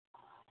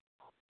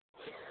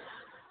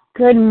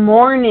Good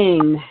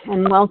morning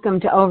and welcome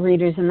to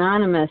Overeaters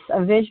Anonymous,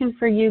 a Vision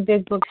for You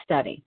Big Book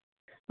Study.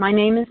 My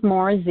name is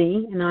Maura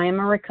Z and I am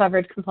a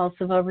recovered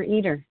compulsive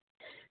overeater.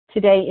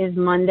 Today is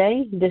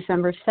Monday,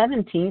 December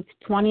 17th,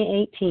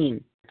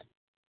 2018.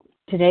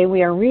 Today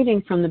we are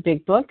reading from the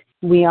Big Book.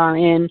 We are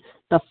in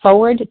the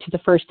Foreword to the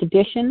first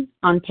edition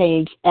on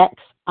page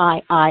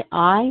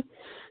xiii.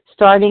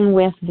 Starting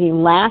with the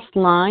last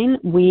line,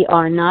 we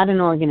are not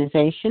an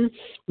organization,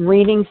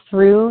 reading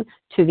through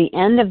to the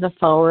end of the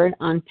foreword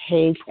on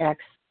page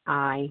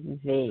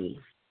xiv.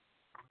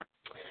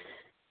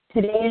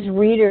 Today's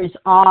readers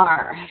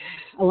are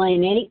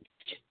Elaine H.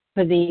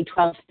 for the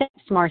 12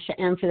 Steps, Marcia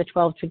M. for the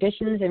 12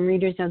 Traditions, and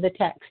readers of the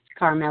text,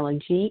 Carmela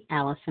G.,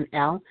 Allison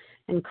L.,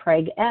 and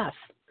Craig F.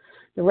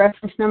 The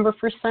reference number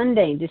for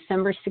Sunday,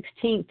 December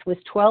 16th, was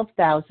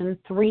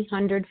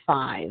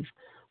 12,305.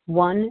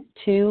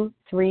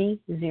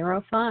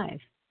 12305.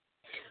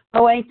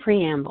 OA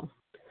Preamble.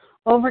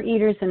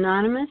 Overeaters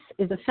Anonymous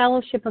is a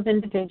fellowship of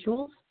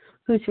individuals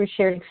who, through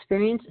shared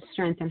experience,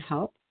 strength, and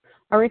hope,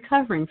 are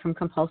recovering from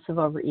compulsive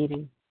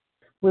overeating.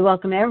 We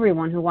welcome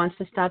everyone who wants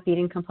to stop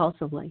eating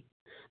compulsively.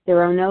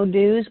 There are no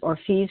dues or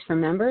fees for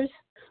members.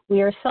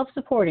 We are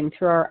self-supporting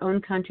through our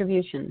own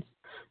contributions,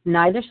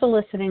 neither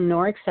soliciting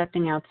nor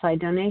accepting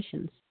outside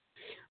donations.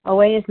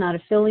 OA is not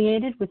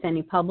affiliated with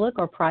any public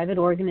or private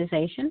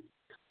organization,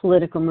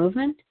 political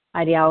movement,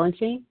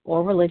 ideology,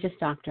 or religious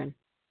doctrine.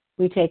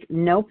 We take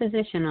no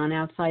position on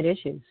outside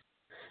issues.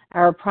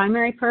 Our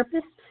primary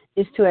purpose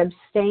is to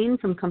abstain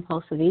from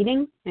compulsive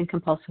eating and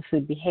compulsive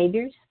food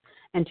behaviors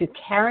and to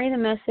carry the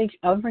message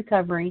of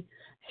recovery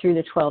through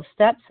the 12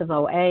 steps of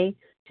OA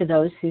to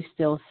those who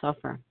still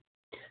suffer.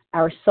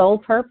 Our sole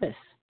purpose.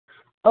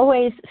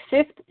 OA's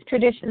fifth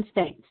tradition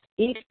states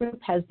each group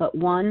has but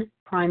one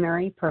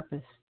primary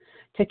purpose: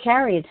 to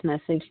carry its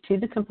message to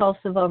the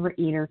compulsive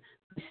overeater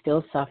who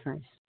still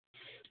suffers.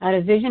 At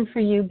a Vision for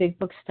You Big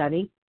Book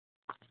Study,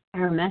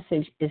 our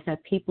message is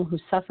that people who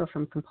suffer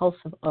from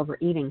compulsive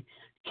overeating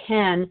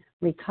can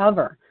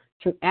recover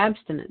through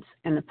abstinence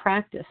and the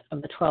practice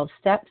of the 12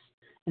 steps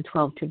and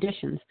 12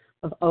 traditions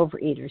of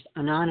Overeaters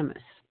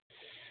Anonymous.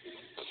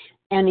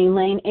 And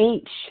Elaine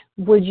H.,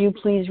 would you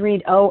please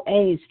read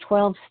OA's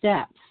 12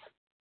 steps?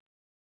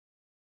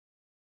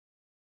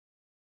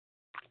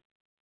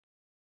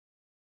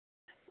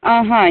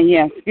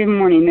 Yes. Good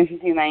morning. This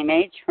is Elaine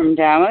H. from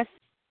Dallas.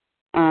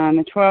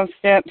 The 12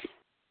 steps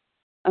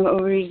of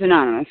Overeaters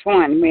Anonymous.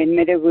 1, we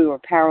admitted we were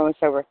powerless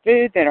over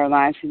food, that our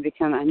lives had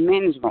become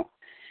unmanageable.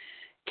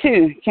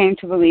 2, came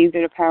to believe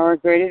that a power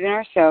greater than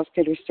ourselves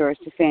could restore us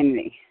to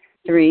sanity.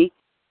 3,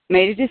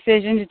 made a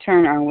decision to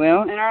turn our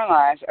will and our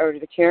lives over to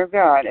the care of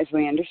God as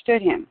we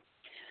understood Him.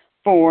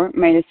 4,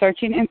 made a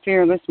searching and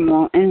fearless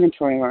moral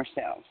inventory of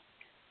ourselves.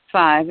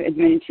 5,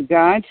 admitted to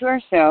God, to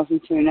ourselves,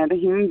 and to another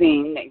human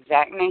being the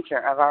exact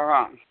nature of our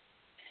wrong.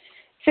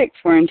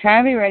 6, we're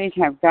entirely ready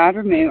to have God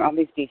remove all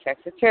these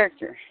defects of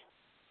character.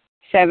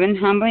 7,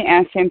 humbly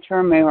asked Him to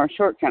remove our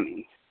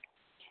shortcomings.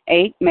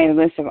 8, made a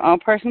list of all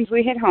persons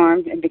we had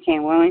harmed and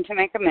became willing to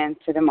make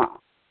amends to them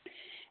all.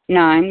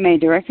 9,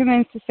 made direct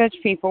amends to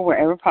such people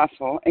wherever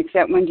possible,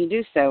 except when to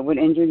do so would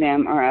injure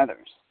them or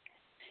others.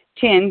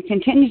 10,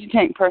 continued to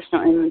take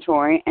personal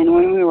inventory, and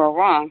when we were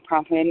wrong,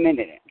 promptly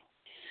admitted it.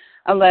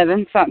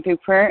 11, sought through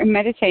prayer and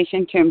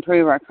meditation to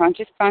improve our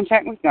conscious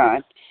contact with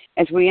God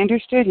as we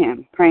understood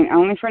Him, praying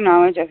only for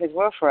knowledge of His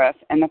will for us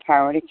and the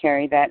power to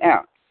carry that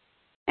out.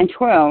 And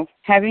 12,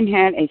 having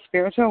had a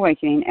spiritual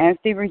awakening as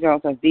the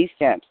result of these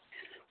steps,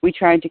 we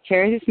tried to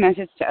carry this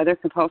message to other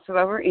compulsive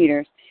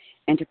overeaters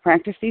and to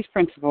practice these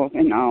principles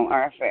in all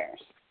our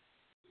affairs.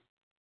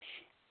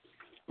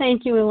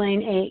 Thank you,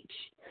 Elaine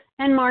H.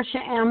 And Marcia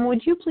M.,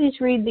 would you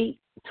please read the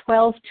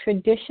 12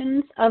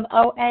 traditions of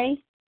OA?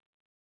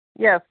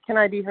 Yes, can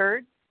I be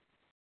heard?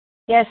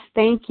 Yes,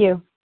 thank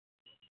you.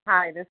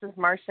 Hi, this is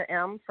Marcia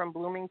M. from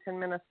Bloomington,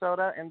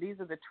 Minnesota, and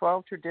these are the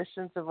 12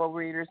 traditions of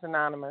Overeaters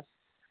Anonymous.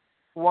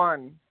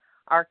 1,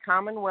 our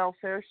common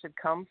welfare should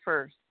come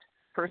first.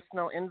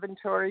 Personal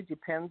inventory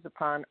depends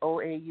upon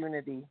OA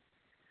unity.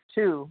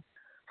 2,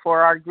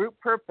 for our group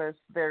purpose,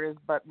 there is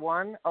but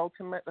one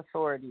ultimate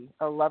authority,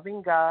 a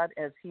loving God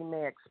as He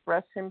may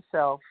express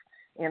Himself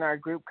in our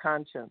group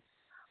conscience.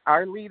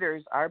 Our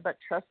leaders are but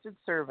trusted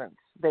servants.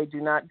 They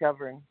do not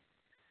govern.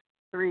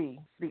 3,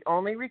 the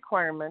only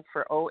requirement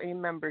for OA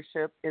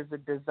membership is a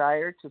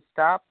desire to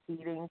stop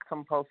eating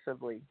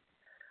compulsively.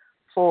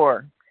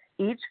 4,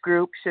 each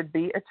group should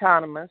be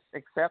autonomous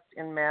except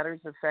in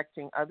matters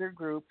affecting other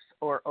groups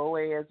or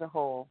OA as a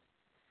whole.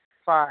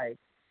 5,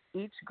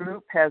 each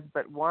group has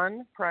but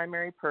one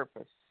primary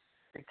purpose: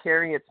 to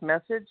carry its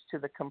message to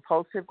the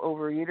compulsive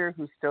overeater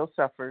who still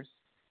suffers.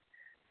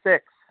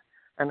 6,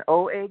 an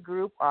OA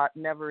group ought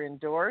never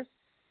endorse,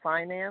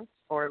 finance,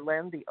 or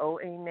lend the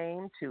OA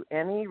name to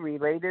any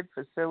related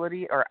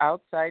facility or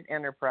outside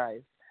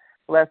enterprise,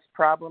 lest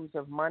problems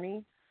of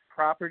money,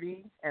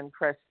 property, and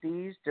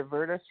prestige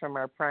divert us from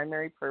our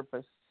primary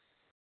purpose.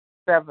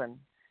 7,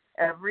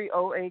 every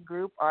OA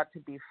group ought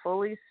to be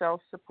fully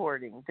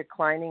self-supporting,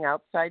 declining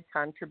outside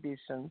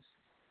contributions.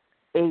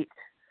 8.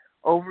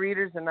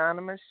 Overeaters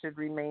Anonymous should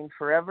remain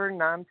forever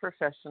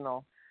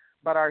non-professional,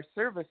 but our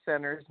service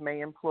centers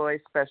may employ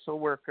special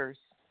workers.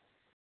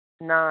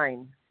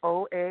 9.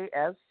 OA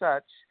as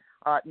such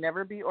ought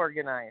never be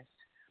organized,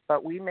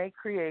 but we may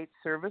create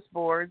service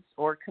boards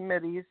or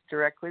committees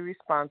directly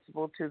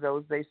responsible to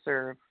those they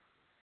serve.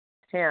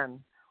 10.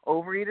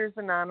 Overeaters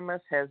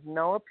Anonymous has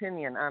no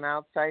opinion on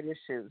outside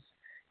issues.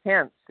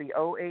 Hence, the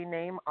OA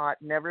name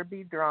ought never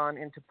be drawn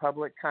into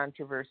public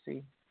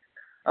controversy.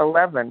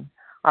 11.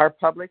 Our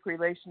public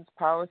relations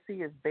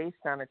policy is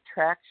based on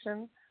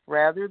attraction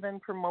rather than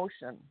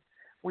promotion.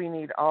 We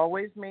need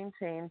always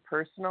maintain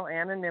personal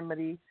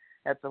anonymity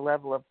at the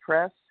level of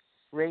press,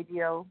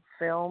 radio,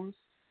 films,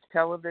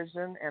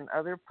 television, and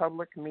other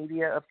public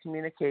media of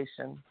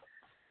communication.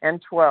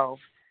 And 12.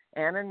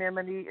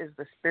 Anonymity is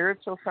the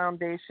spiritual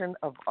foundation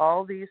of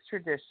all these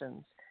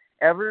traditions,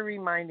 ever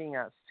reminding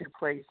us to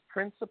place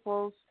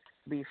principles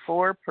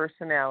before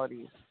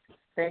personalities.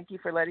 Thank you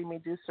for letting me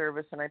do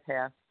service, and I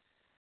pass.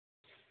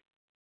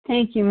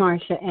 Thank you,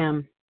 Marcia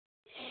M.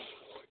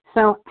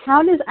 So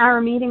how does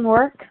our meeting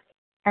work?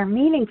 Our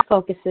meeting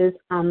focuses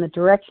on the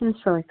directions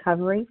for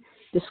recovery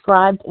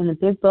described in the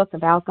Big Book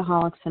of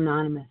Alcoholics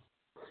Anonymous.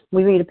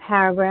 We read a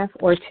paragraph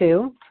or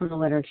two from the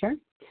literature,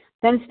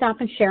 then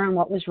stop and share on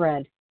what was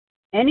read.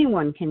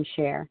 Anyone can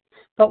share,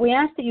 but we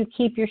ask that you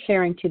keep your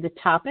sharing to the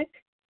topic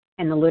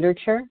and the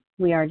literature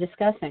we are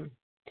discussing,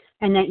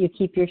 and that you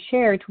keep your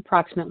share to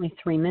approximately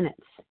 3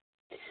 minutes.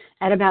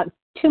 At about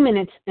 2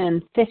 minutes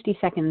and 50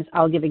 seconds,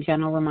 I'll give a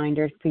general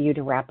reminder for you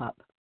to wrap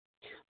up.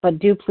 But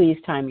do please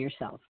time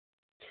yourself.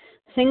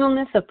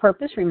 Singleness of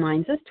purpose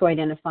reminds us to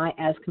identify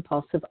as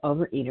compulsive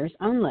overeaters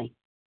only.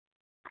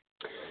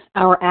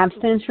 Our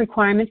abstinence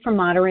requirement for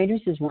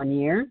moderators is 1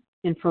 year,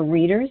 and for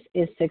readers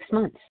is 6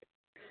 months.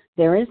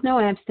 There is no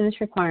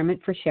abstinence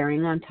requirement for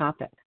sharing on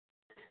topic.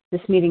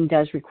 This meeting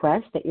does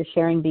request that your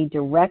sharing be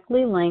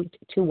directly linked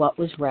to what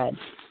was read.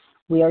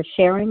 We are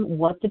sharing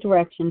what the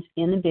directions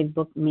in the Big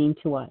Book mean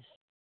to us.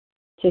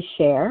 To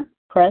share,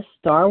 press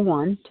star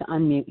 1 to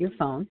unmute your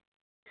phone.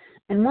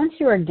 And once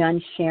you are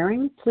done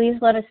sharing, please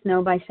let us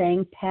know by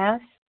saying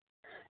pass,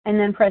 and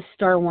then press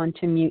star 1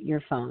 to mute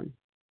your phone.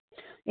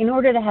 In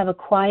order to have a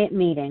quiet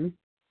meeting,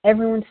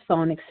 everyone's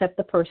phone except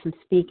the person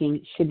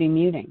speaking should be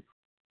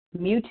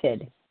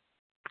muted.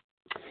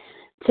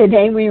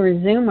 Today we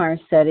resume our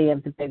study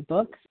of the Big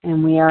Book,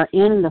 and we are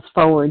in the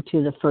foreword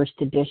to the first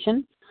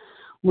edition.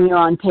 We are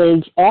on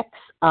page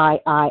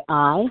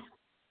xiii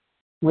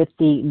with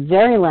the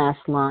very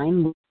last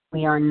line.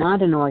 We are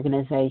not an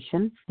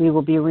organization. We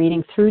will be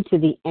reading through to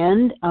the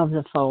end of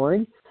the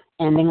foreword,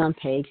 ending on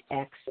page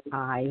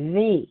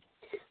xiv.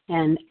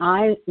 And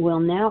I will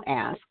now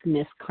ask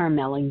Miss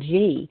Carmela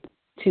G.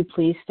 to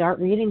please start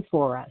reading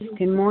for us.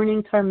 Good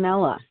morning,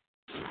 Carmela.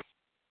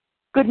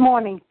 Good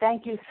morning.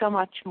 Thank you so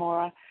much,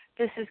 Maura.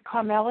 This is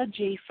Carmela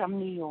G. from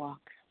New York.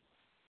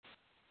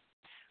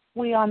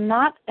 We are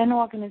not an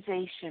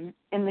organization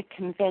in the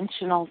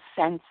conventional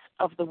sense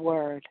of the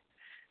word.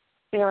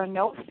 There are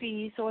no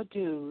fees or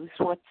dues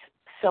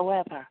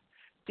whatsoever.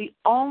 The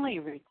only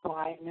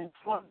requirement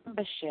for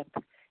membership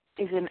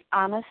is an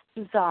honest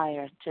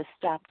desire to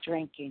stop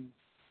drinking.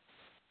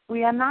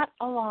 We are not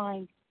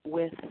aligned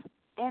with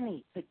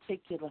any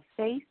particular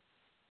faith,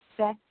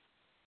 sect,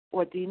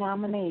 or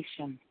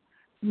denomination,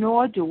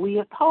 nor do we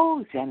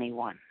oppose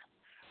anyone.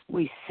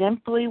 We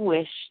simply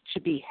wish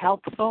to be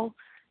helpful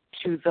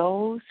to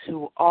those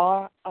who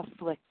are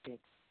afflicted.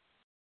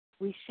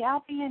 We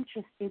shall be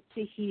interested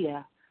to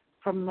hear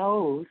from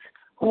those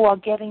who are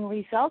getting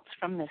results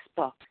from this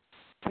book,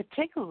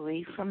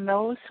 particularly from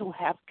those who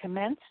have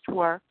commenced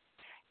work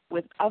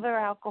with other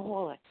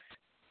alcoholics.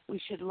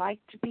 We should like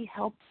to be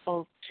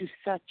helpful to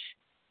such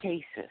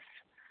cases.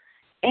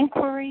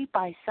 Inquiry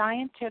by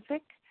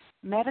scientific,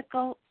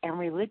 medical, and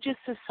religious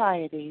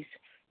societies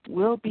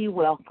will be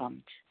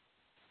welcomed.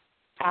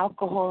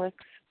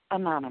 Alcoholics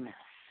Anonymous.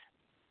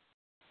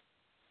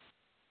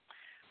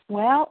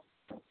 Well,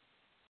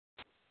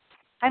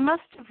 I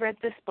must have read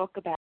this book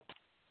about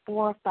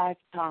 4 or 5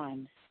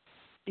 times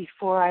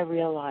before I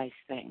realized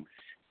things.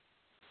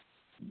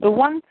 The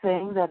one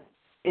thing that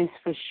is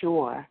for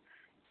sure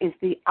is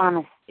the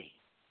honesty,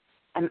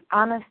 an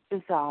honest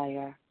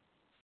desire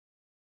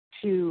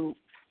to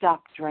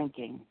stop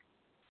drinking.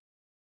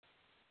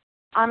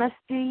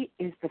 Honesty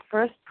is the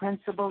first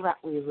principle that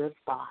we live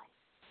by,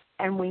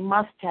 and we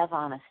must have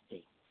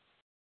honesty.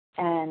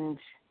 And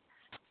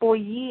for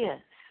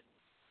years,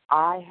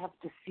 I have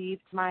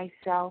deceived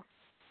myself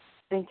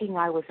thinking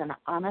I was an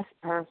honest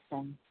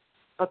person,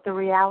 but the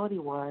reality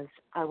was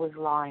I was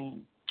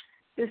lying.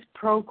 This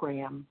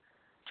program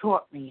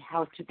taught me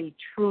how to be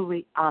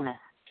truly honest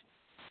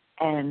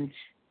and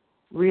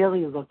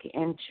really look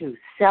into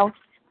self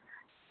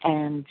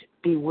and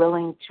be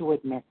willing to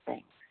admit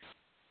things.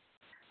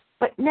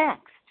 But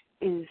next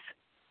is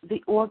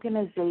the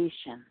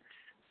organizations,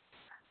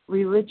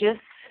 religious,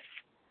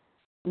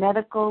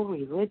 medical,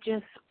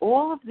 religious,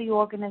 all of the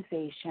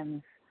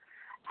organizations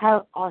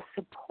are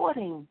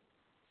supporting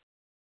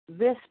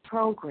this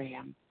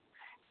program,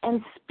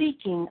 And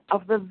speaking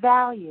of the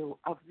value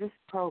of this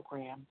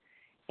program,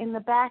 in the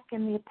back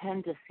in the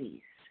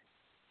appendices,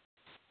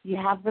 you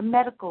have the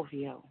medical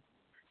view,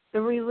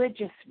 the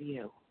religious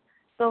view,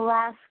 the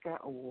Lasker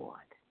Award,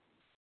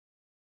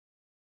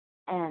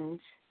 and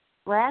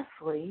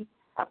lastly,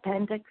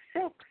 Appendix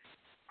 6,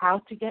 how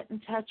to get in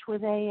touch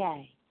with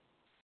AA.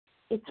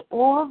 It's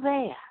all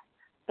there.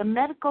 The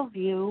medical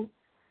view,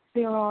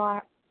 there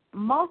are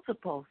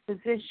multiple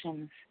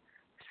physicians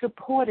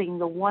supporting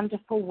the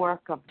wonderful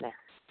work of this.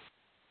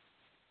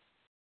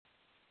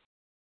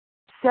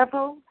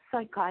 Several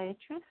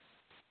psychiatrists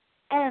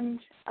and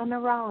a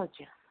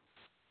neurologist,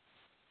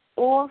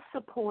 all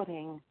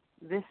supporting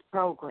this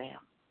program.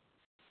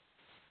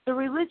 The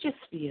religious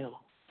view,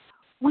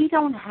 we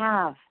don't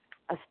have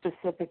a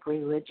specific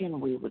religion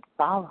we would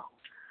follow,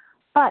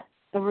 but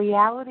the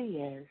reality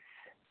is,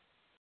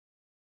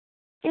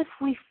 if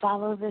we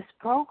follow this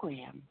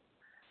program,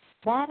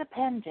 that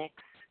appendix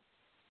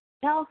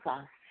tells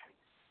us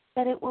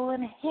that it will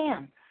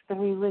enhance the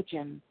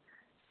religion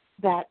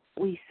that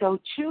we so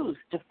choose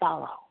to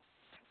follow.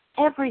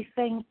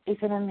 Everything is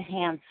an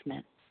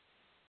enhancement.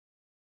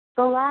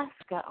 The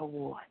Lasker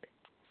Award,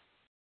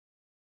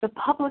 the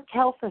Public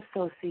Health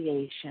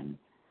Association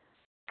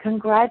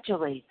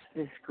congratulates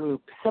this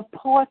group,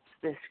 supports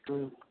this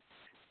group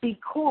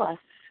because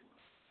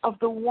of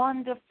the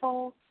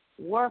wonderful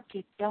work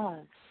it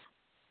does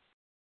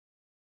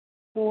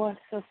for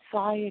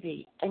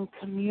society and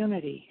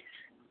communities.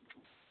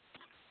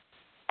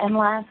 And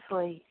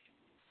lastly,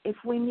 if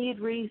we need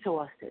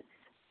resources,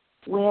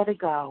 where to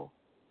go?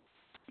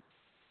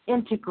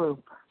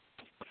 Intergroup.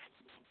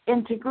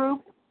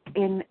 Intergroup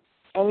in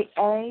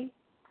AA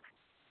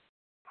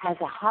has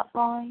a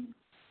hotline,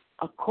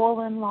 a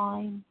call-in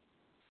line.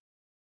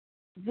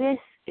 This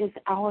is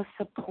our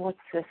support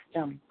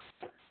system.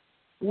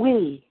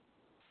 We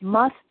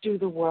must do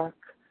the work.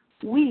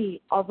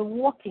 We are the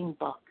walking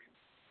book.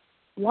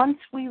 Once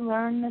we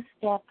learn the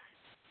steps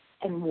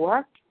and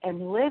work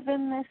and live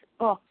in this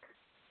book,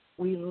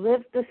 we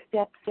live the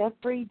steps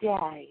every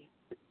day.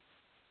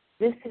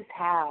 This is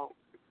how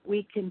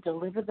we can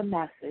deliver the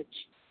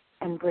message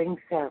and bring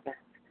service.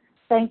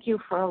 Thank you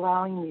for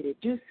allowing me to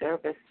do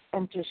service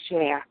and to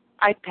share.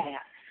 I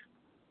pass.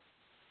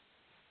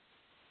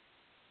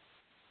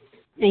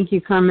 Thank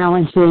you,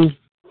 Carmela G.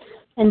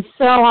 And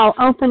so I'll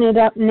open it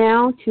up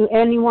now to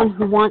anyone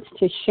who wants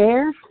to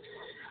share.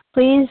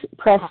 Please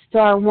press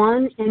star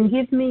 1 and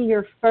give me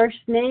your first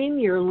name,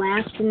 your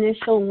last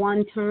initial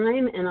one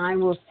time, and I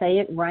will say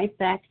it right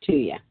back to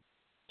you.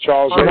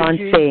 Charles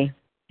C.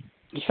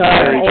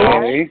 Charles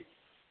A.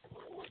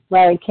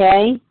 Larry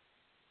K.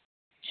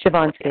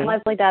 Siobhan C.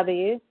 Leslie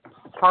W.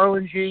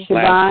 Harlan G.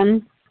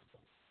 Siobhan.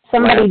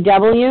 Somebody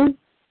W.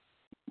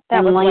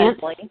 That was Lance.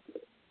 Leslie.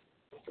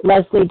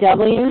 Leslie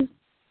W.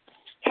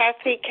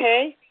 Kathy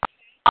K.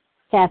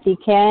 Kathy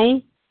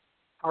K.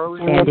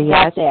 Harlan And we'll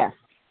stop there.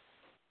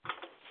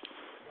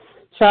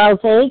 Charles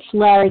H.,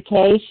 Larry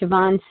K.,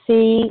 Siobhan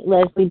C.,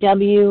 Leslie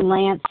W.,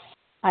 Lance,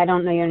 I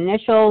don't know your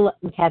initial,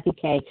 Kathy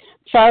K.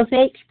 Charles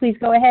H., please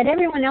go ahead.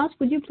 Everyone else,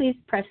 would you please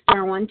press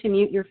star 1 to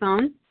mute your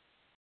phone?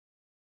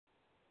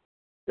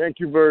 Thank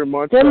you very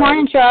much. Good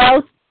morning,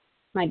 Charles.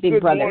 My big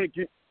Good brother. morning.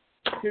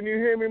 Can you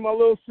hear me, my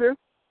little sis?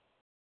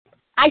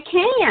 I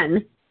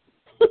can.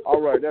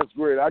 All right, that's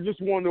great. I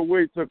just wanted to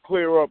wait to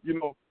clear up.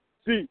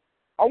 See,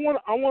 I want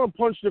to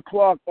punch the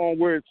clock on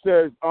where it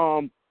says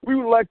we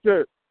would like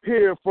to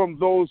hear from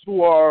those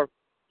who are,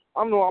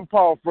 I'm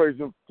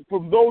paraphrasing,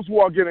 from those who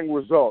are getting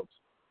results.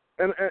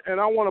 And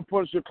I want to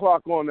punch the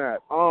clock on that.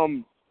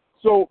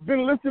 So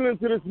been listening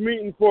to this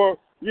meeting for,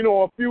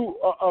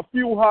 a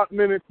few hot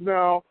minutes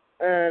now,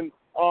 and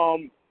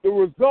the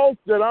results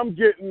that I'm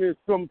getting is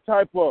some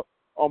type of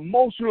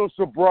emotional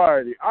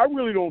sobriety. I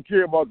really don't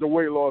care about the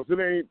weight loss. It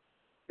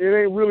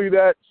ain't really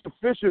that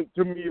sufficient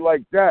to me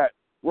like that,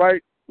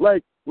 right?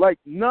 Like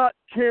not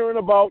caring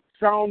about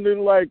sounding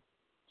like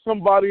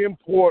somebody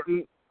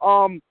important,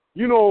 trying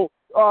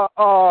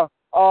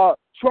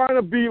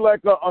to be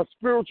like a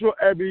spiritual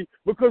Ebby,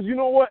 because you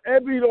know what?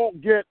 Ebby don't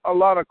get a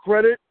lot of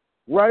credit,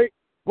 right?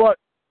 But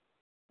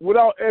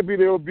without Ebby,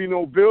 there would be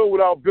no Bill.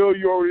 Without Bill,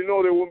 you already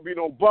know there wouldn't be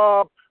no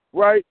Bob,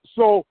 right?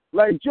 So,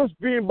 just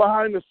being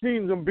behind the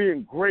scenes and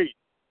being great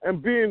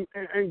and being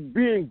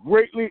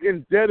greatly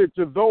indebted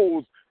to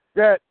those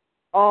that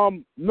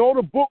know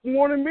the book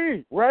more than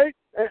me, right?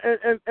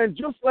 And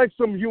just like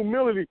some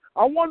humility,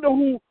 I wonder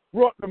who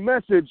brought the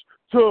message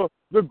to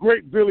the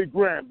great Billy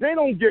Graham. They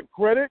don't get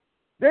credit.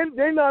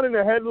 They're not in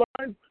the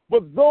headlines,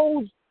 but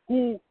those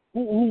who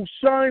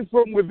shine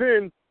from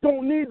within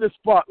don't need the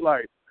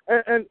spotlight.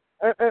 And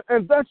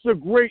that's the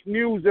great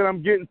news that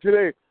I'm getting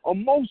today.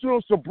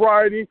 Emotional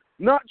sobriety,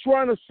 not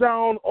trying to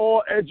sound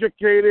all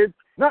educated,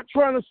 not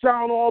trying to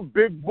sound all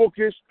big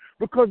bookish,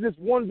 because it's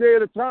one day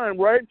at a time,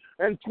 right?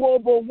 And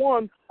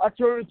 12:01, I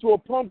turn into a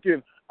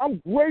pumpkin. I'm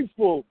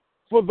grateful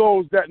for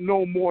those that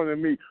know more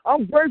than me.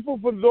 I'm grateful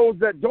for those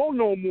that don't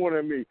know more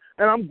than me.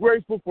 And I'm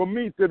grateful for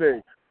me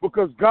today,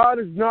 because God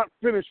is not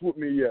finished with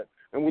me yet.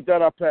 And with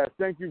that, I pass.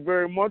 Thank you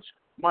very much,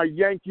 my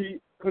Yankee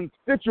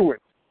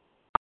constituents.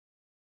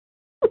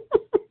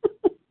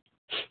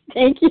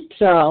 Thank you,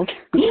 Charles.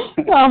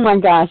 Oh, my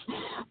gosh.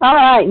 All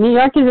right, New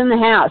York is in the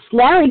house.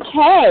 Larry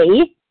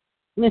K.,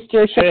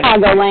 Mr.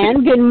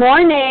 Chicagoland, good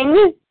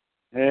morning.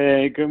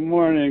 Hey, good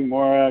morning,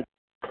 Maura.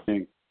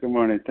 Good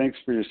morning. Thanks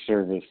for your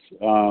service.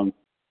 Boy,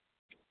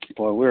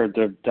 we're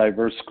a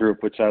diverse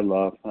group, which I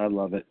love. I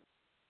love it.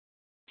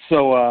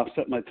 So,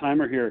 set my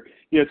timer here.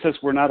 Yeah, it says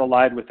we're not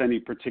allied with any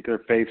particular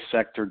faith,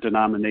 sect, or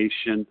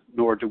denomination,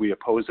 nor do we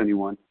oppose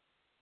anyone.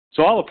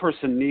 So all a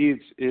person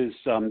needs is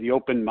the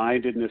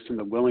open-mindedness and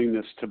the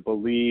willingness to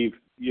believe,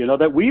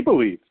 that we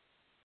believe.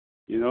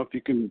 If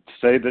you can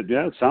say that,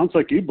 yeah, it sounds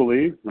like you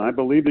believe, and I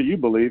believe that you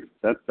believe,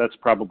 that's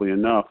probably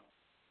enough.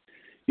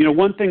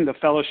 One thing the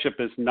fellowship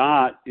is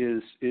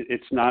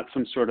it's not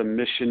some sort of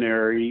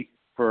missionary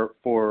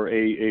for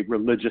a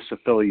religious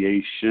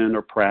affiliation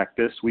or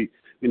practice. We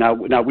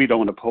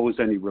don't oppose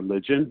any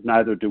religion,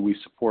 neither do we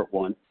support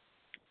one.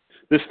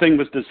 This thing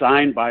was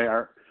designed by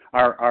our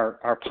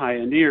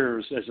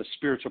pioneers as a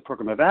spiritual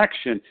program of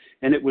action,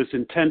 and it was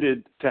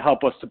intended to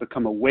help us to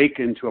become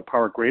awakened to a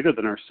power greater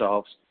than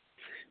ourselves.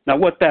 Now,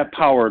 what that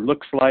power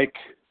looks like,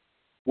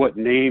 what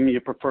name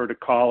you prefer to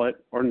call it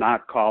or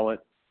not call it,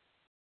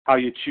 how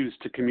you choose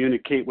to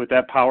communicate with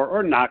that power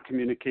or not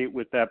communicate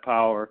with that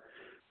power.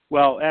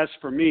 Well, as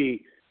for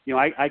me,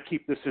 I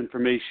keep this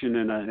information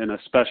in a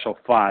special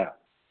file.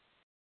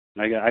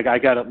 I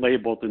got it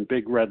labeled in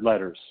big red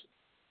letters.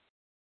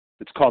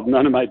 It's called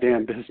none of my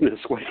damn business.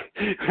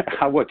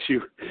 What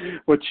you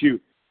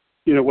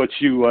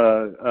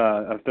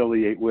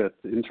affiliate with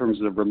in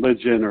terms of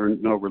religion or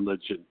no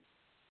religion.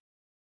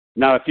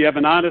 Now, if you have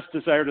an honest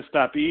desire to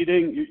stop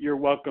eating, you're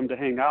welcome to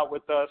hang out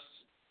with us.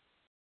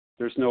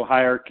 There's no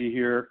hierarchy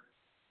here.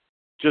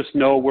 Just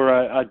know we're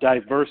a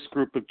diverse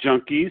group of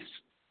junkies.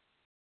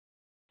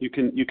 You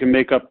can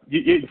make up.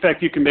 In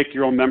fact, you can make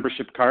your own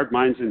membership card.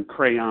 Mine's in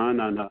crayon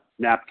on a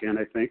napkin,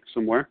 I think,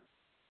 somewhere.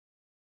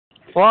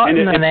 What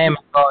in the name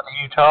of God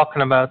are you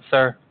talking about,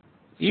 sir?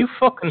 You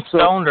fucking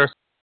stoned or?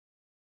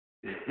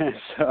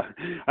 So,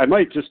 I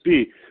might just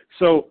be.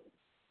 So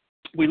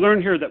we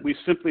learn here that we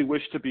simply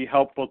wish to be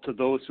helpful to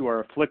those who are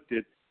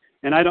afflicted,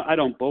 and I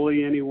don't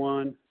bully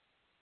anyone.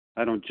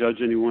 I don't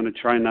judge anyone. I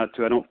try not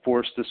to. I don't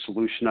force the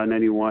solution on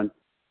anyone.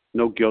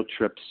 No guilt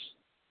trips.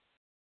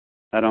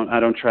 I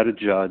don't try to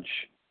judge.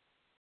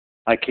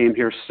 I came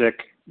here sick.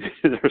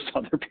 There's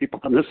other people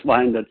on this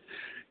line that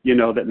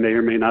may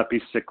or may not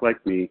be sick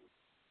like me.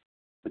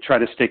 I try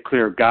to stay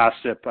clear of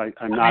gossip.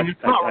 I'm not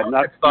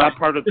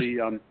part of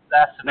the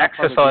that's an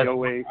exercise. Part of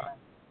the OA.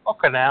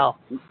 Fucking hell.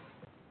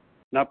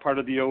 Not part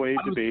of the OA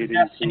debating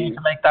You need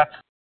to make that.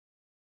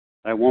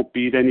 I won't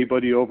beat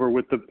anybody over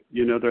with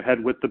their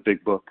head with the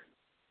big book.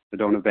 I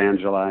don't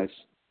evangelize.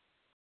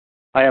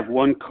 I have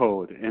one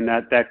code, and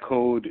that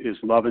code is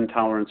love and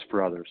tolerance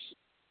for others.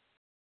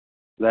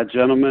 That,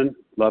 gentleman,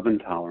 love and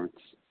tolerance.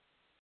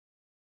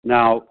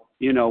 Now,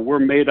 we're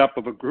made up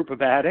of a group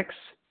of addicts,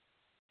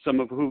 some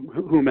of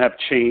whom have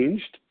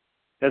changed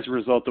as a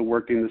result of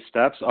working the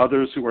steps,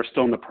 others who are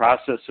still in the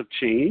process of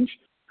change,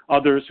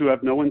 others who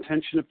have no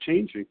intention of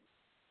changing,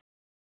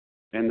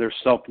 and they're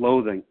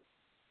self-loathing.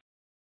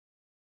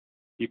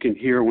 You can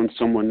hear when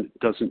someone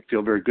doesn't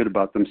feel very good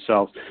about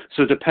themselves.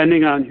 So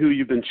depending on who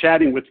you've been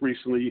chatting with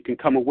recently, you can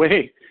come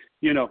away,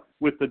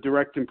 with the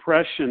direct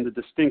impression, the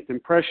distinct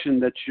impression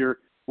that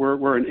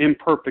we're an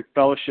imperfect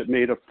fellowship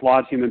made of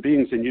flawed human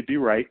beings, and you'd be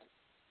right.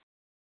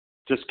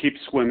 Just keep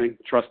swimming,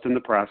 trust in the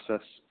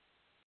process.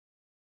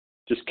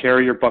 Just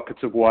carry your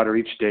buckets of water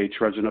each day,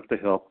 trudging up the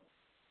hill.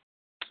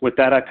 With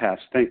that, I pass.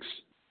 Thanks.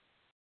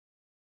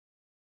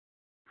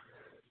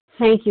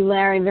 Thank you,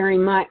 Larry, very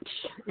much.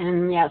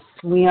 And yes,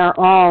 we are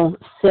all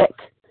sick,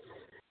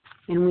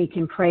 and we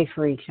can pray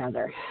for each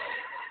other.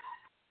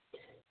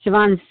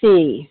 Siobhan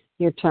C.,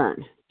 your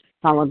turn,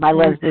 followed by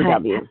Leslie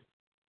W.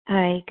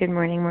 Hi, good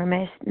morning.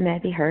 May I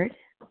be heard?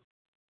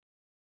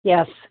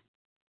 Yes.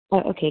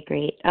 Oh, okay,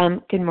 great.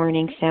 Good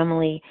morning,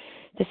 family.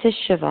 This is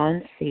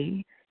Siobhan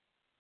C.,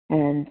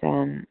 and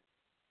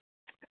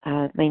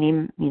my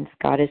name means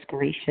God is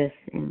gracious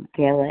in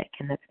Gaelic,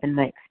 and that's been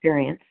my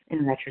experience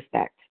in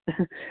retrospect.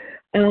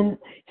 I'm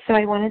so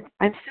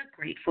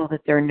grateful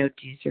that there are no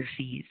dues or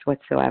fees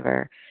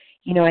whatsoever.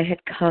 I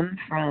had come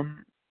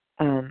from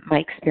my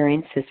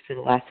experiences for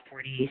the last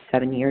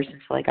 47 years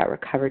until I got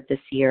recovered this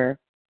year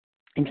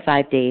in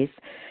 5 days,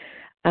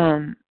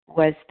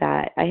 was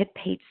that I had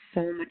paid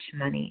so much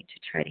money to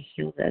try to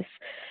heal this.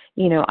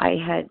 I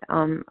had,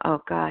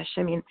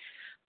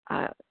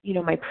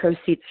 my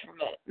proceeds from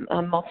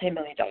a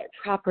multi-million-dollar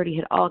property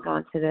had all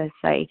gone to this.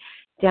 Burned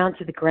down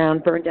to the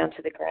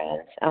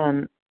ground.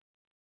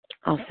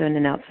 Also in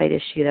an outside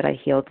issue that I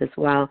healed as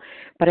well.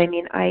 But I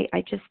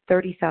just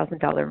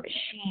 $30,000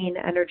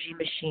 energy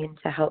machine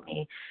to help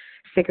me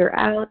figure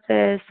out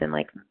this, and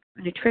like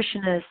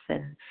nutritionists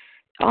and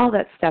all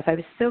that stuff. I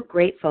was so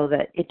grateful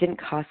that it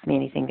didn't cost me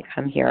anything to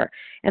come here.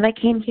 And I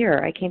came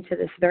here. I came to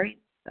this very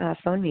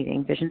phone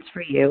meeting, Visions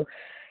for You,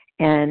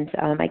 And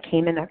I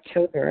came in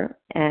October,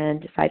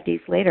 and 5 days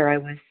later, I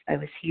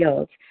was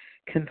healed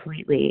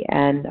completely.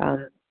 And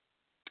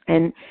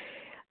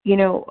you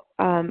know,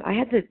 I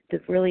had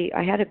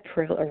I had a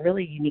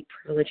really unique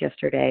privilege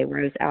yesterday where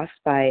I was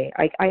asked by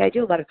I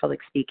do a lot of public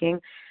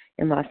speaking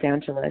in Los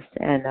Angeles,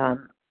 and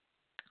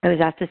I was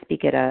asked to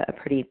speak at a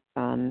pretty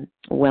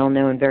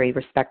well-known, very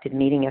respected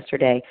meeting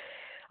yesterday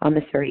on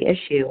this very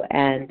issue.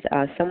 And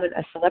a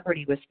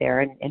celebrity was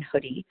there in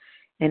hoodie,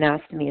 and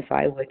asked me if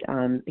I would.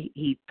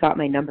 He got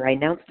my number. I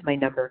announced my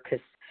number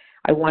because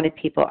I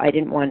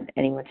didn't want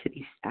anyone to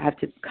have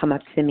to come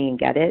up to me and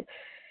get it.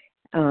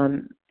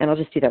 And I'll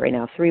just do that right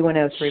now.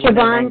 310-319-6337.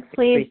 Siobhan,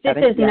 please, this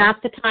is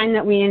not the time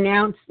that we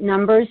announce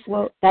numbers.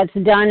 Well, that's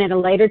done at a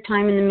later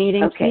time in the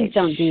meeting. Okay, please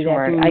don't do that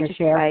during your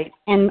share.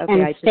 And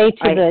stay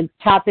to the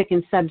topic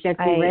and subject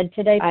we read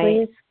today,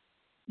 please.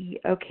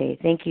 Okay,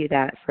 thank you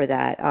for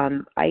that.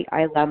 I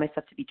allow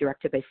myself to be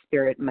directed by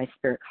Spirit, and my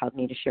Spirit called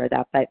me to share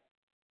that, but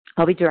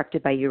I'll be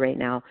directed by you right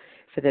now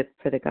for the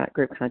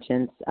group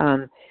conscience.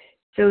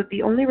 So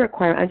the only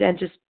requirement, and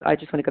I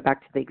just want to go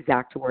back to the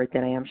exact word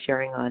that I am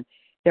sharing on.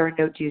 There are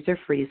no dues or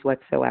fees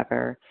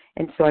whatsoever,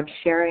 and so I'm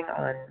sharing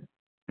on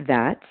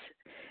that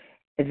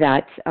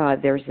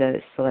there's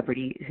a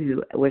celebrity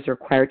who was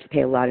required to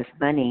pay a lot of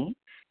money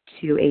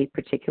to a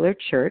particular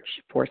church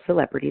for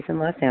celebrities in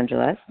Los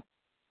Angeles,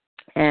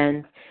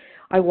 and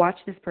I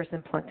watched this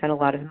person plunk down a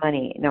lot of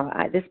money. Now,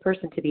 this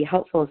person, to be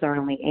helpful, is our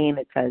only aim.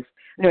 It says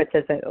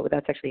that,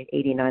 that's actually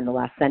 89, the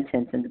last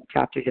sentence in the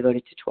chapter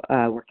devoted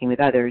to working with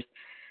others.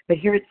 But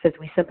here it says,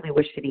 we simply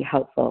wish to be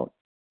helpful.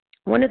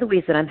 One of the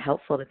ways that I'm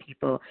helpful to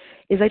people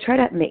is I try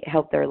to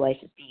help their life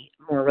be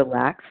more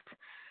relaxed,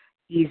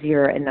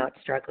 easier, and not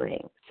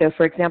struggling. So,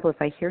 for example,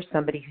 if I hear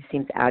somebody who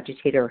seems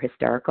agitated or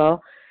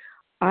hysterical,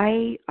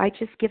 I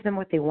just give them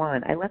what they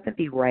want. I let them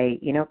be right,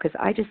 because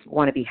I just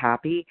want to be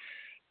happy.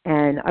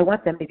 And I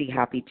want them to be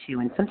happy too.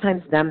 And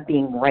sometimes them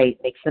being right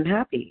makes them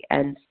happy.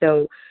 And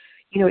so,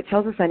 it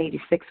tells us on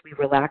 86, we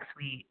relax,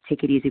 we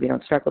take it easy, we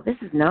don't struggle. This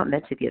is not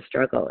meant to be a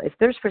struggle. If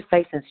there's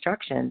precise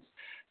instructions,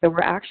 that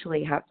we're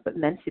actually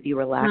meant to be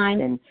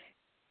relaxed. And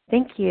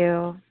thank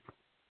you.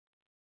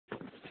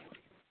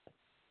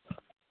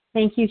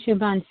 Thank you,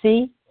 Siobhan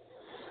C.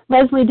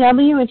 Leslie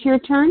W., it's your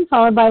turn,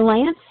 followed by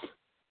Lance.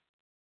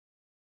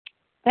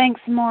 Thanks,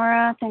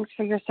 Maura. Thanks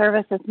for your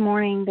service this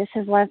morning. This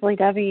is Leslie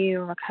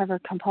W.,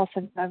 recovered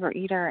compulsive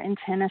overeater in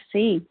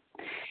Tennessee.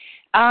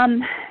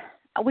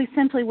 We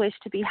simply wish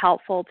to be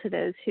helpful to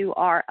those who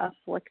are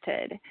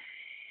afflicted.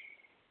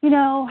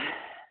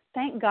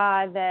 Thank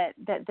God that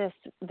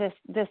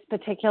this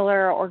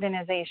particular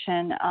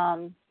organization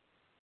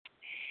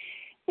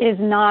is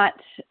not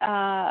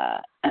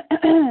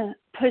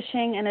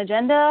pushing an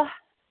agenda.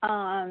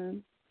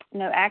 No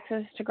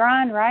access to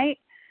grind, right?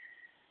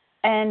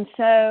 And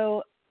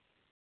so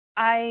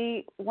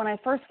when I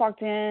first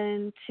walked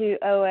into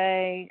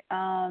OA,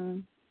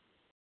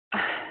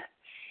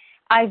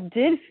 I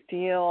did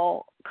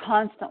feel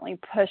constantly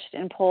pushed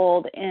and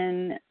pulled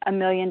in a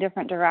million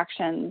different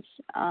directions.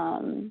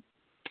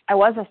 I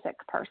was a sick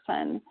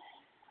person,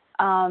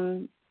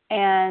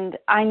 and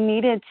I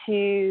needed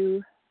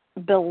to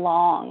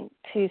belong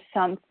to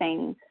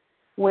something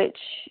which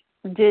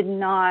did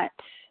not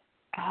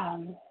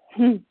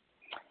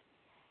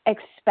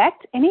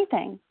expect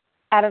anything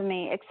out of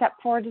me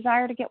except for a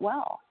desire to get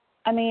well.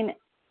 I mean,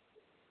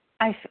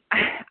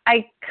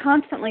 I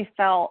constantly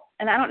felt,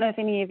 and I don't know if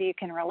any of you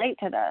can relate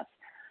to this,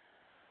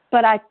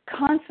 but I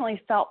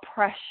constantly felt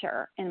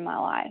pressure in my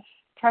life.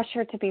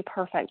 Pressure to be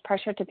perfect,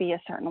 pressure to be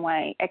a certain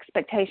way,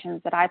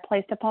 expectations that I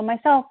placed upon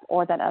myself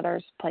or that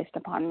others placed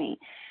upon me.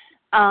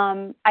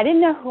 I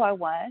didn't know who I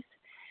was.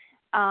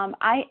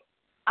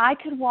 I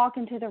could walk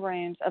into the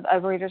rooms of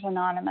Overeaters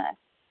Anonymous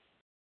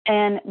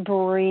and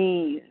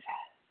breathe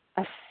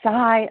a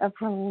sigh of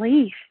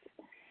relief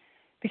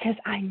because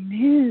I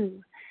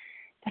knew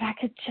that I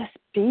could just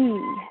be.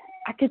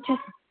 I could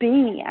just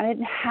be. I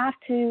didn't have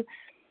to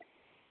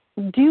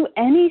do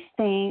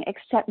anything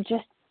except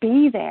just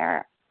be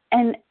there.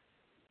 And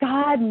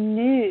God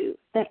knew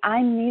that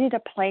I needed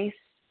a place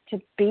to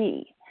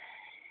be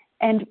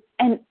and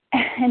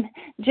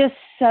just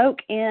soak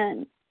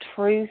in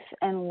truth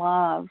and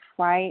love,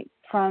 right,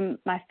 from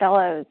my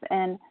fellows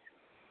and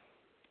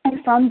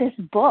from this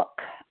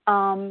book.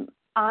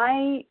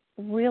 I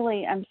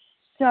really am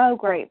so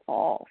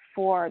grateful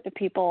for the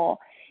people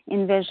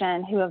in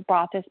Vision who have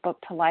brought this book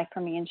to life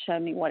for me and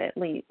showed me what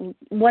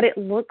it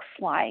looks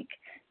like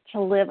to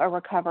live a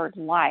recovered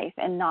life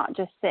and not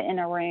just sit in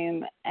a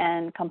room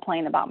and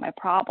complain about my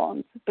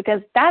problems,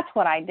 because that's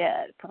what I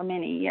did for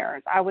many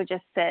years. I would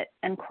just sit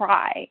and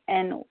cry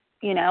and,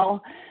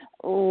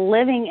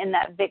 living in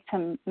that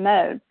victim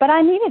mode. But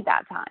I needed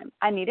that time.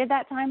 I needed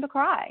that time to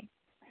cry.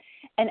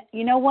 And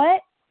you know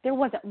what? There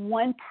wasn't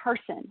one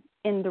person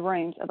in the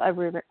rooms of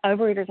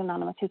Overeaters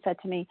Anonymous who said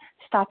to me,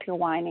 stop your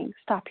whining,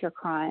 stop your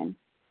crying.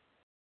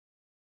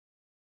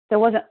 There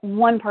wasn't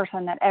one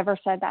person that ever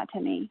said that to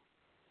me.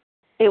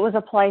 It was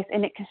a place,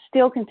 and it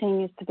still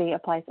continues to be a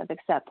place of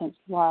acceptance,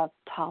 love,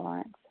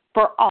 tolerance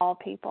for all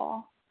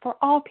people. for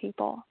all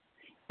people.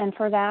 And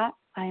for that,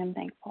 I am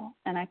thankful,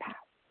 and I pass.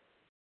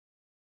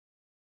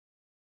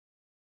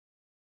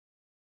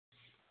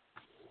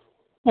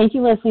 Thank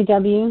you, Leslie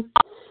W.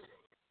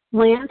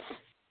 Lance,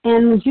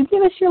 and would you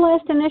give us your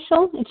last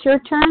initial? It's your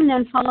turn,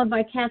 then followed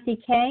by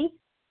Kathy K.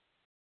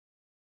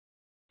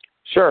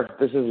 Sure.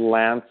 This is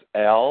Lance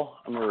L.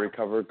 I'm a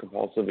recovered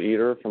compulsive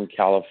eater from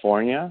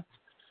California.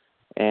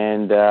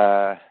 And,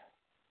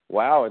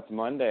 wow, it's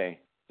Monday.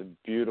 It's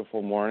a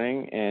beautiful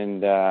morning,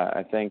 and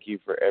I thank you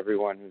for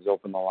everyone who's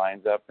opened the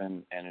lines up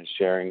and is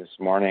sharing this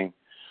morning.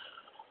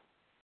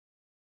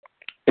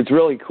 It's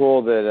really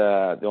cool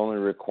that the only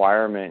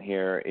requirement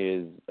here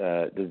is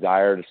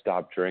desire to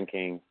stop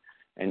drinking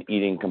and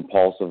eating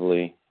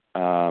compulsively.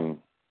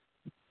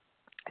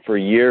 For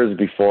years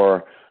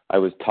before I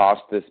was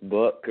tossed this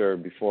book, or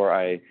before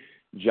I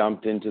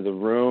jumped into the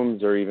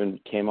rooms or even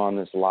came on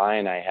this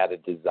line, I had a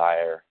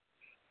desire.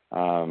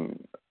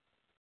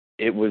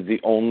 It was the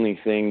only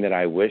thing that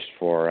I wished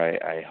for,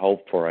 I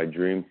hoped for, I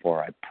dreamed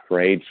for, I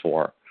prayed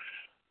for.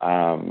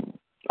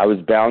 I was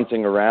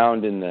bouncing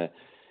around in the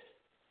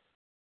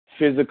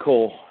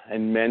physical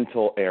and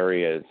mental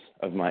areas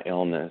of my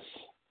illness.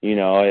 You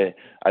know,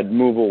 I'd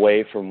move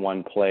away from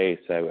one place.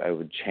 I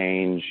would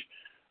change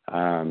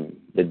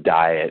the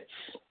diets.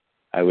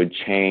 I would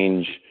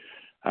change,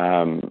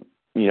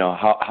 you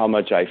know, how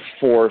much I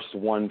forced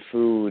one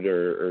food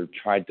or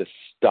tried to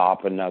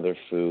stop another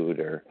food.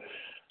 Or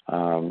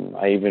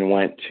I even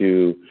went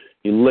to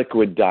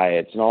liquid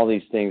diets and all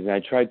these things. And I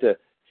tried to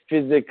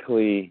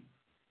physically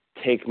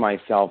take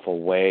myself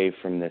away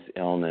from this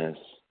illness.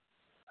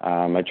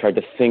 I tried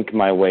to think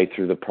my way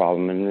through the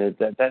problem, and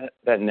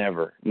that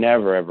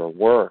never ever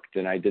worked.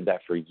 And I did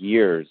that for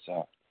years.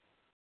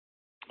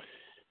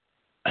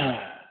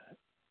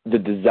 The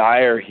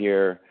desire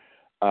here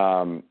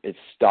is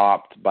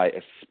stopped by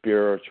a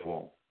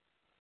spiritual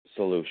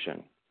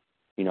solution.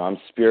 You know, I'm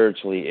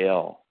spiritually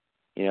ill.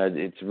 You know,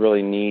 it's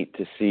really neat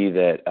to see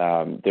that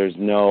there's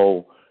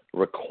no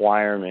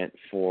requirement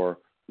for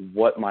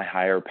what my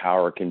higher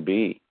power can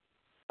be.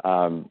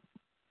 I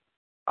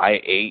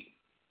ate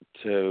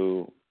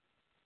to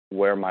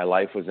where my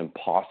life was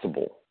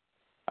impossible.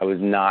 I was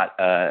not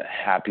a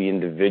happy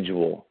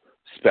individual,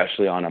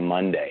 especially on a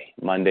Monday.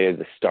 Monday is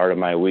the start of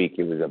my week.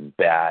 It was a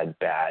bad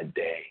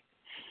day.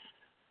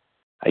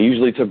 I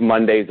usually took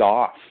Mondays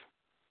off.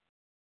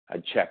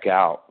 I'd check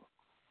out.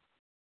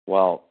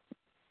 Well,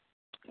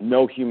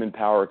 no human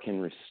power can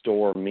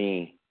restore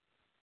me.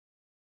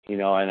 You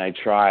know, and I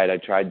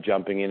tried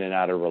jumping in and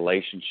out of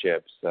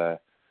relationships. I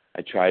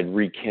tried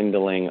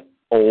rekindling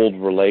old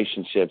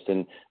relationships,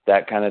 and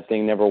that kind of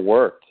thing never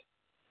worked.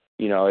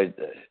 You know,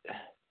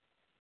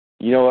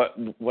 you know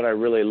what I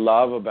really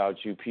love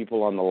about you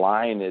people on the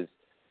line is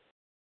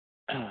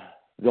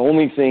the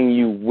only thing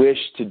you wish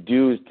to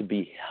do is to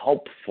be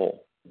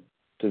helpful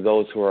to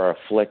those who are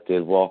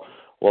afflicted. Well,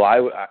 I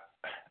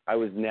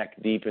was neck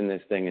deep in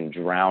this thing and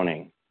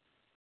drowning.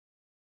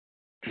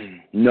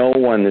 No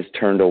one is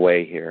turned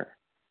away here.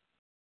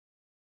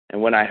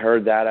 And when I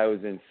heard that, I was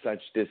in such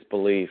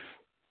disbelief.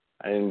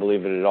 I didn't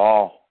believe it at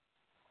all.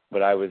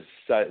 But I was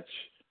such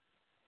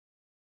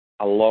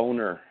a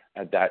loner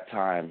at that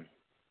time,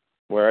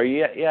 where,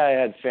 I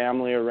had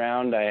family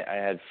around, I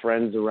had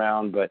friends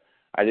around, but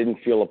I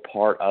didn't feel a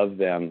part of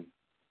them.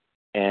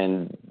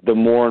 And the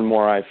more and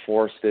more I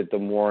forced it, the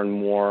more and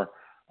more,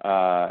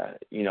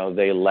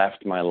 they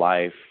left my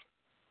life.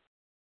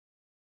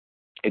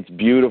 It's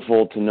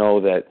beautiful to know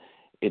that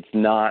it's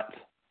not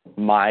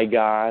my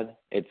God.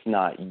 It's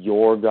not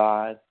your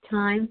God.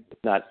 Time.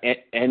 It's not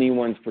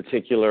anyone's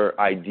particular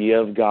idea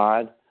of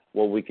God.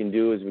 What we can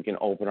do is we can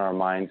open our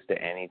minds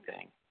to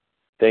anything.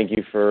 Thank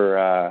you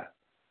for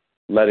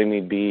letting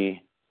me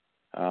be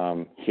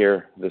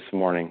here this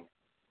morning.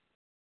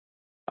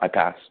 I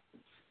pass.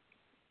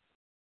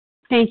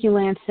 Thank you,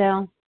 Lance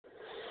L.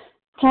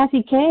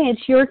 Kathy K.,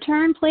 it's your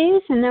turn,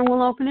 please, and then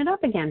we'll open it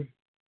up again.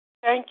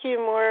 Thank you,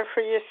 Maura,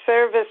 for your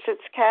service.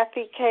 It's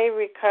Kathy K.,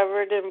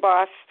 recovered in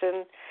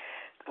Boston.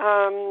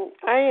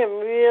 I am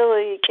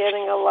really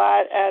getting a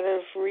lot out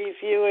of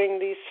reviewing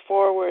these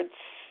forewords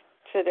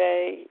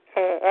today,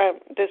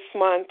 this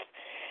month.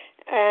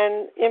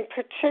 And in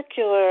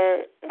particular,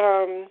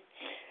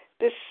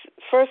 this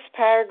first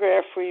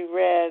paragraph we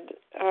read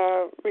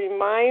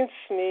reminds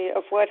me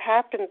of what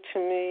happened to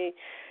me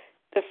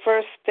the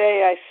first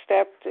day I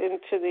stepped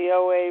into the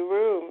OA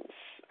rooms.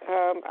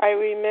 I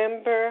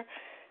remember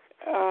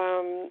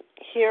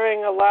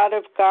hearing a lot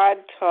of God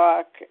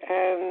talk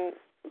and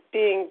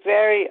being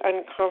very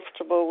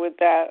uncomfortable with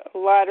that. A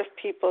lot of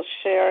people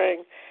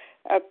sharing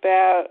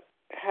about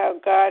how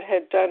God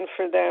had done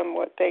for them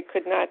what they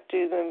could not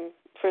do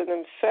for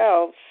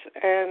themselves.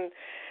 And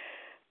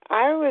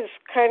I was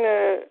kind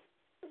of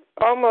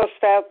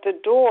almost out the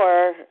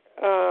door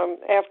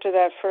after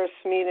that first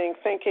meeting,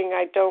 thinking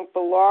I don't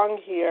belong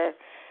here,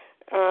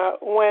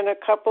 when a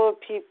couple of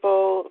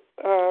people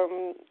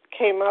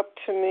came up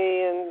to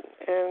me and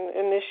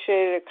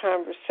initiated a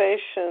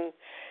conversation.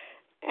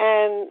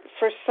 And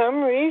for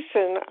some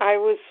reason, I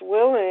was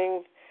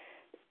willing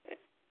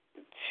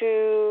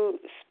to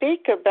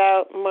speak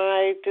about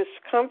my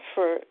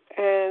discomfort,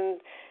 and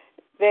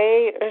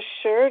they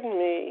assured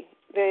me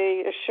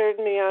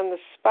on the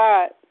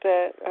spot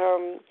that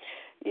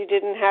you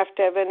didn't have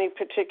to have any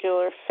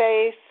particular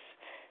faith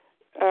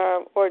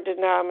or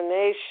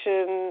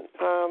denomination,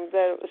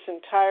 that it was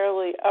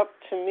entirely up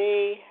to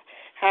me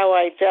how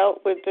I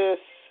dealt with this,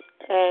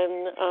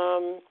 and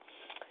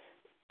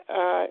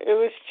it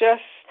was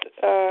just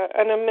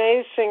an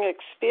amazing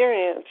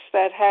experience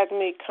that had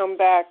me come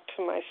back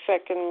to my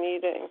second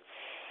meeting.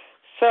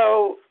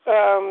 So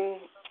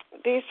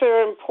these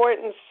are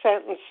important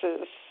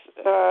sentences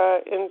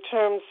in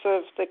terms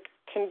of the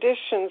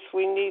conditions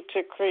we need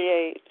to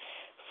create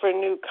for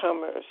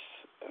newcomers,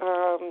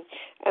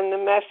 and the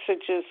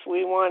messages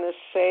we want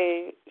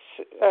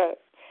to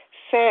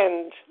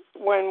send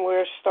when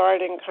we're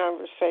starting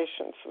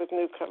conversations with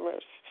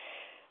newcomers.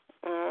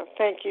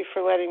 Thank you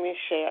for letting me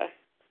share.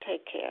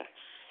 Take care.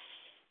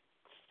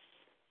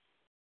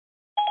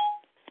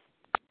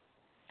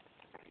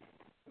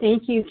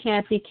 Thank you,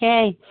 Kathy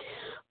K.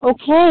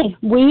 Okay,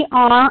 we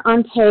are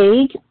on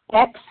page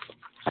xiii,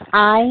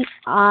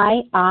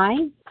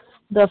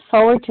 the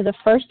forward to the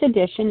first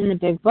edition in the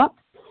Big Book,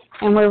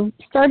 and we're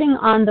starting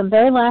on the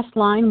very last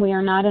line, we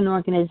are not an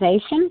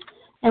organization,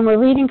 and we're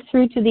reading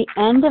through to the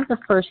end of the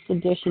first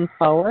edition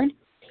forward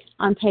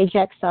on page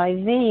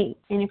xiv.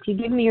 And if you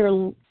give me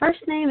your first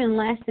name and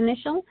last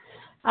initial,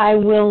 I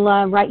will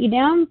write you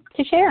down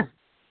to share.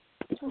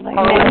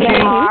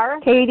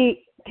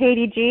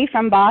 Katie G.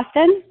 from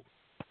Boston.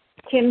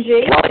 Kim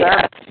G.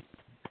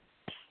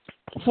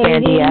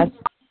 Katie S.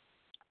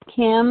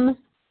 Kim,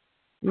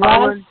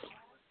 Russ,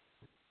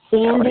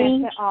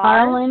 Sandy,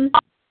 Harlan,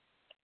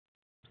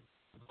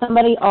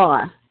 somebody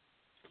R.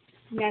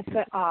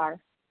 Nessa R.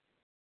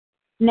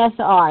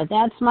 Nessa R.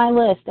 That's my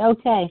list.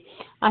 Okay.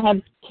 I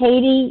have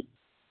Katie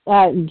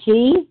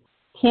G,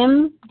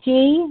 Kim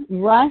G,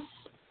 Russ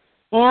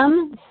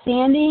M,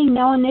 Sandy,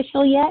 no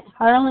initial yet,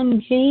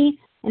 Harlan G,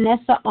 and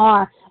Nessa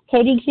R.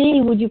 Katie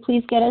G, would you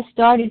please get us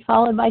started,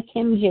 followed by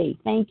Kim G.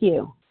 Thank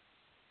you.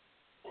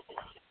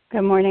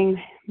 Good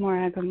morning,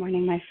 Maura. Good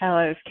morning, my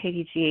fellows.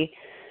 Katie G,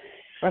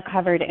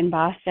 recovered in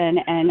Boston.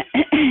 And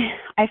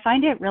I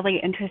find it really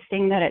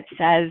interesting that it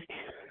says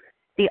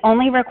the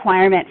only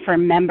requirement for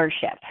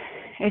membership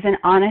is an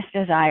honest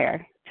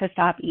desire to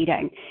stop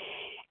eating.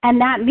 And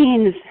that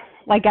means,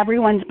 like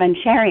everyone's been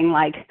sharing,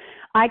 like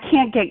I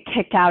can't get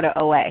kicked out of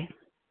OA.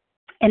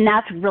 And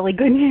that's really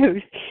good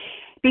news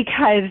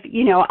because,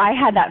 you know, I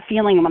had that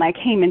feeling when I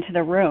came into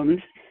the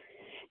rooms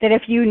that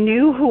if you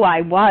knew who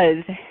I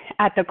was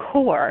at the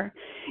core,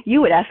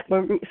 you would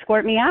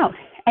escort me out.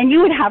 And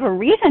you would have a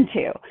reason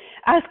to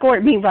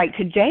escort me right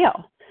to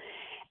jail.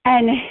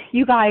 And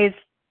you guys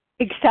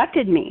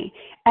accepted me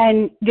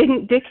and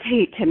didn't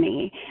dictate to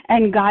me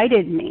and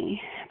guided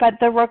me. But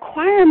the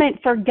requirement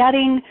for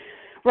getting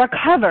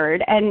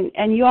recovered,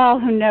 and you all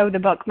who know the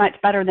book much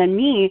better than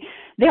me,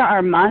 there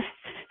are musts.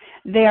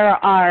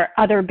 There are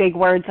other big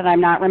words that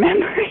I'm not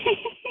remembering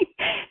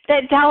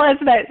that tell us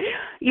that,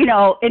 you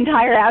know,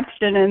 entire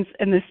abstinence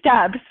in the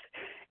steps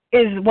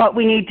is what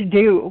we need to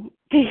do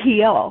to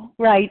heal,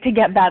 right, to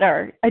get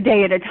better a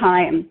day at a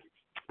time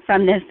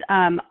from this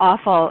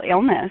awful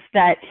illness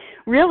that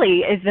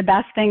really is the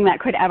best thing that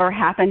could ever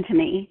happen to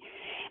me.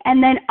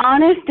 And then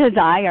honest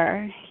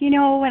desire. You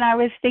know, when I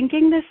was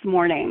thinking this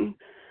morning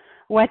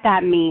what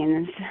that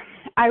means,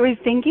 I was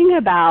thinking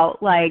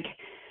about, like,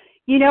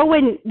 you know,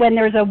 when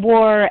there's a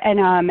war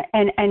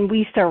and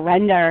we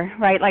surrender,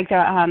 right? Like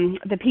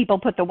the people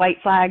put the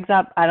white flags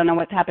up. I don't know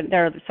what's happened.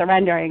 They're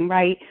surrendering,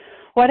 right?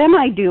 What am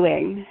I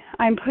doing?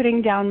 I'm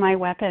putting down my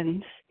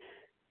weapons.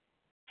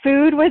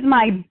 Food was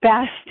my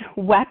best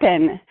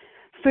weapon.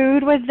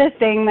 Food was the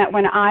thing that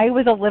when I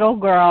was a little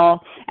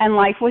girl and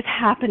life was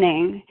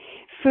happening,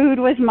 food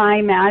was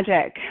my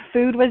magic.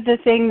 Food was the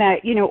thing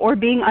that, you know, or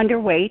being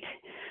underweight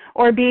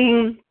or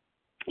being,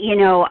 you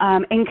know,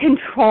 in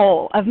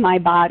control of my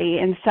body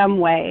in some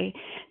way.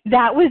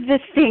 That was the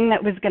thing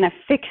that was going to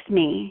fix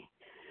me.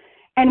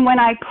 And when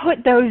I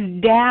put those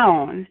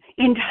down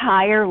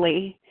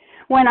entirely,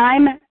 when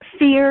I'm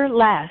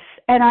fearless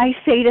and I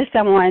say to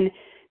someone,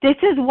 this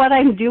is what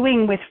I'm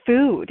doing with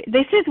food.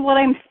 This is what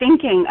I'm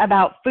thinking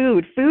about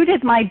food. Food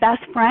is my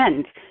best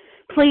friend.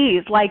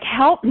 Please, like,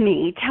 help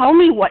me. Tell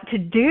me what to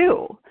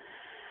do.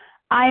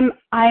 I'm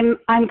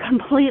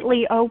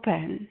completely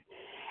open.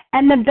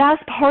 And the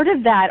best part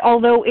of that,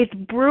 although it's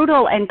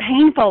brutal and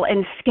painful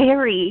and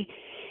scary,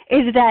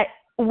 is that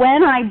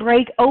when I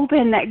break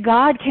open, that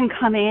God can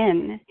come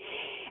in.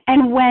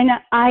 And when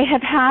I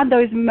have had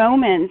those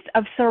moments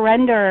of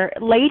surrender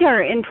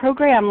later in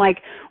program, like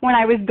when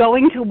I was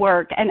going to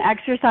work and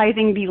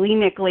exercising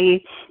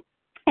bulimically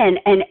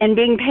and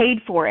being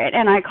paid for it,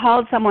 and I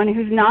called someone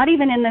who's not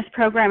even in this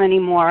program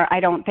anymore, I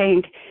don't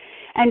think,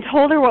 and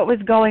told her what was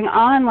going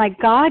on, like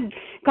God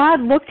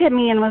looked at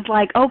me and was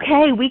like,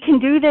 okay, we can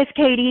do this,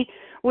 Katie.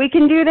 We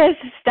can do this.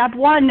 Step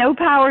one, no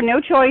power, no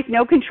choice,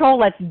 no control.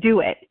 Let's do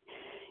it.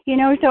 You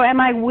know, so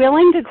am I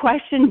willing to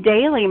question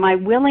daily my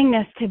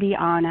willingness to be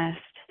honest,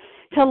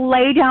 to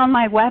lay down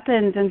my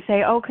weapons and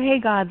say, okay,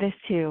 God, this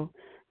too.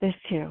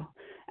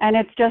 And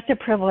it's just a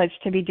privilege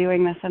to be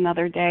doing this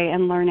another day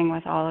and learning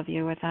with all of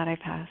you. With that, I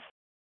pass.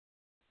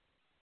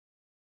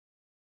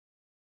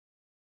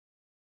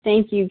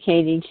 Thank you,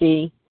 Katie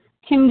G.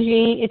 Kim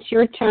G., it's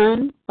your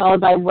turn,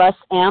 followed by Russ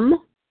M.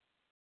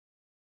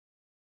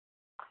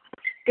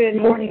 Good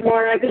morning,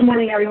 Maura. Good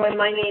morning, everyone.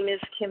 My name is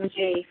Kim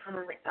G.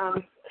 from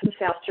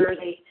South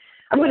Jersey.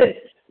 I'm going to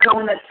go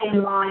on that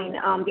same line.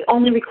 The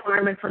only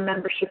requirement for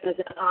membership is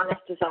an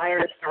honest desire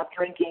to stop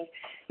drinking.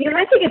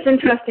 I think it's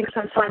interesting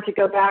sometimes to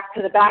go back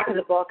to the back of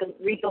the book and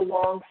read the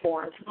long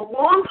form. So the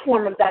long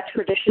form of that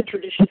tradition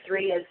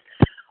 3, is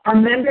our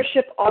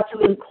membership ought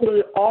to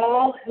include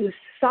all who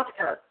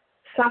suffer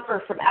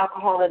from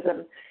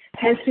alcoholism.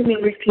 Hence, we may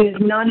refuse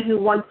none who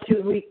want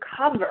to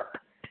recover.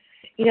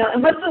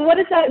 And what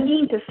does that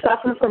mean to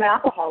suffer from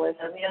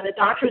alcoholism? In the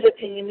doctor's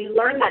opinion, we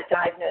learn that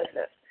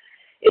diagnosis.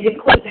 It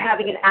includes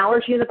having an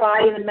allergy in the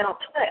body and a mental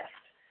twist.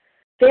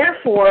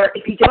 Therefore,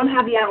 if you don't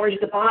have the allergy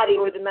of the body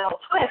or the mental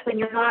twist, then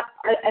you're not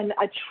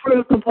a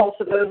true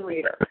compulsive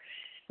overeater.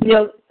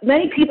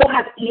 Many people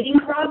have eating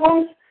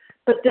problems,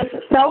 but this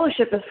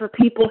fellowship is for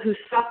people who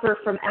suffer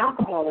from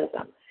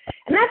alcoholism.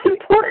 And that's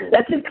important.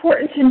 That's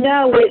important to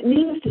know what it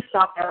means to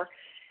suffer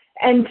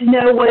and to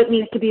know what it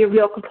means to be a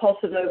real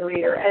compulsive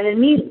overeater.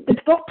 And this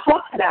book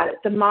talks about it,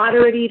 the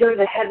moderate eater,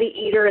 the heavy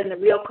eater, and the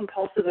real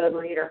compulsive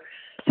overeater.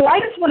 So I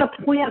just want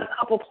to point out a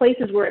couple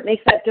places where it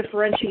makes that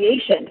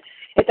differentiation,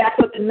 if that's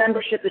what the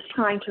membership is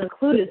trying to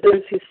include, is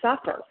those who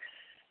suffer.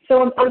 So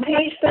on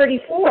page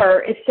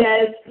 34, it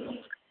says,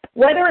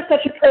 whether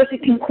such a person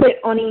can quit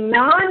on a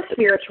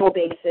non-spiritual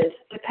basis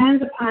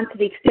depends upon to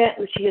the extent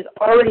which he has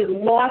already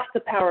lost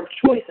the power of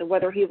choice of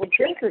whether he will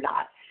drink or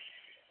not.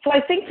 So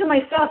I think to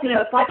myself,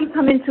 if I can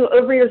come into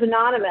Overeaters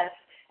Anonymous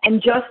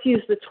and just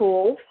use the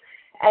tools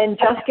and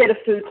just get a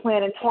food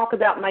plan and talk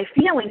about my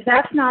feelings,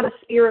 that's not a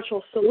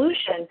spiritual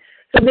solution.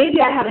 So maybe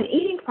I have an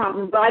eating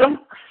problem, but I don't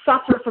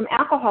suffer from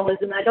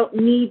alcoholism. I don't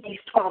need these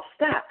 12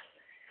 steps.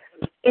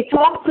 It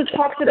also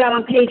talks about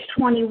on page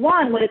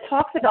 21, when it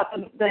talks about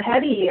the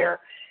heavy eater,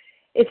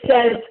 it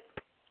says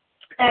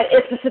that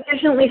if a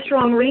sufficiently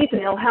strong reason,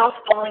 ill health,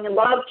 falling in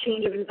love,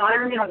 change of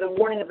environment, or the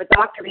warning of a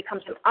doctor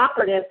becomes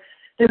operative,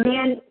 the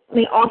man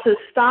may also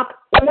stop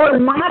or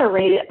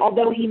moderate it,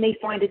 although he may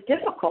find it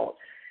difficult.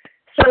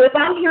 So if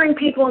I'm hearing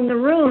people in the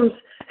rooms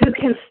who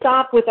can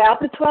stop without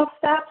the 12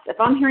 steps, if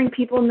I'm hearing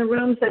people in the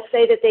rooms that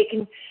say that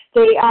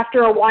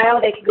after a while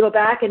they can go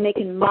back and they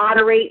can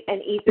moderate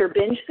and eat their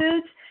binge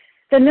foods,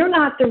 then they're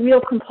not the real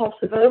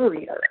compulsive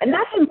overeater. And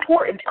that's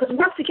important because,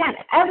 once again,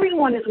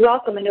 everyone is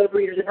welcome in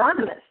Overeaters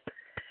Anonymous.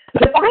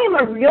 But if I am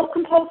a real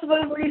compulsive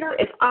overeater,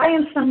 if I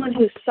am someone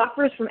who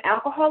suffers from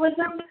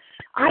alcoholism,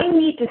 I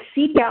need to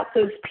seek out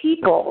those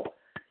people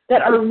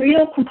that are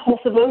real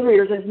compulsive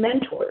overeaters as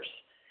mentors.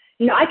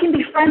 I can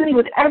be friendly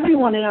with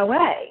everyone in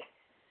OA,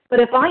 but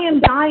if I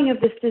am dying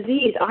of this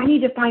disease, I need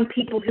to find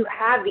people who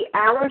have the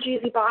allergy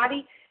of the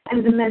body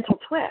and the mental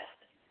twist.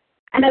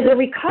 And as a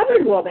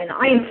recovered woman,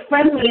 I am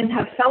friendly and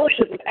have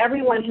fellowship with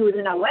everyone who is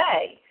in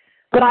OA,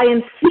 but I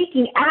am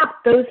seeking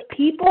out those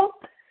people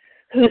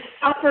who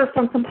suffer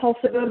from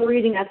compulsive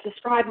overeating as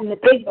described in the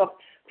Big Book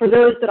for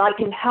those that I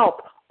can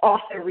help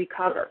also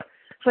recover.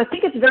 So I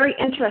think it's very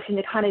interesting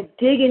to kind of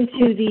dig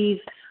into these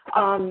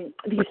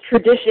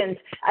traditions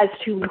as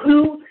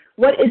to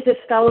what is this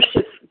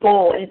fellowship's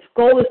goal. And its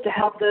goal is to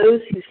help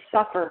those who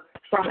suffer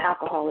from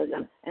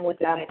alcoholism. And with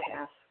that, I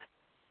pass.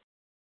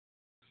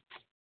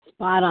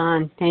 Spot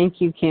on.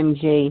 Thank you, Kim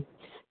G.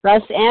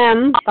 Russ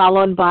M.,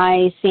 followed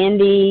by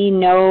Sandy,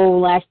 no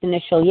last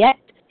initial yet.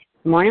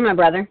 Good morning, my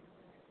brother.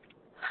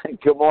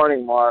 Good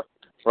morning, Mark.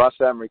 Russ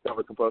M.,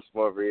 recovered compulsive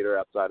overeater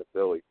outside of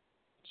Philly.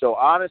 So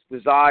honest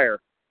desire,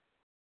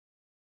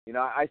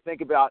 I think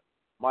about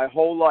my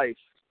whole life.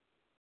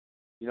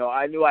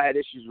 I knew I had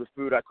issues with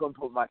food. I couldn't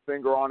put my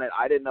finger on it.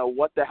 I didn't know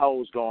what the hell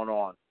was going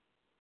on.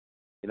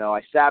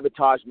 I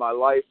sabotaged my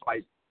life.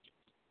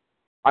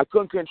 I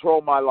couldn't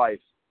control my life.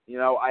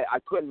 I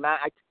couldn't,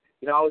 I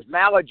was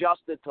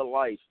maladjusted to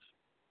life.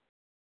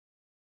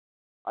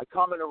 I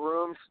come into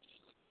rooms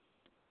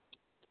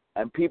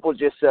and people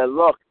just said,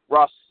 look,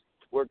 Russ,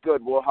 we're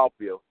good. We'll help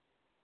you.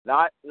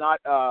 Not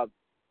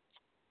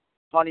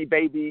honey,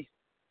 baby,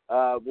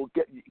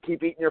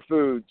 keep eating your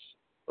foods.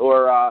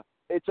 Or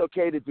it's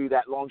okay to do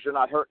that as long as you're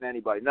not hurting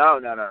anybody. No.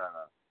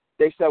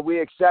 They said, we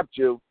accept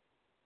you,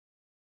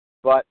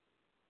 but,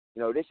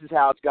 this is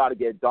how it's got to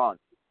get done.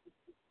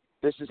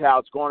 This is how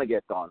it's going to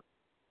get done.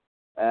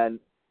 And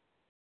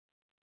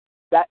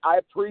that I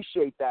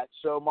appreciate that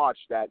so much,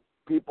 that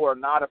people are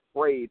not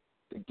afraid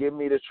to give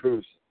me the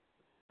truth.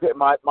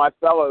 My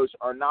fellows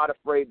are not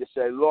afraid to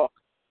say, look,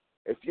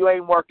 if you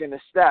ain't working the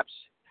steps,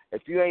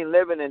 if you ain't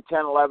living in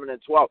 10, 11,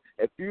 and 12,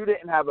 if you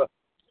didn't have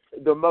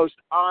the most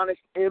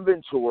honest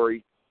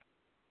inventory,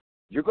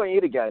 you're going to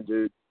eat again,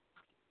 dude.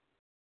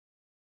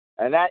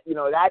 And that,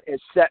 that has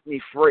set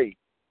me free.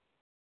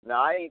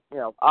 Now, I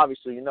ain't,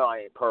 obviously, I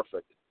ain't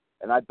perfect.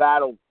 And I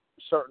battled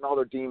certain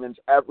other demons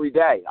every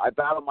day. I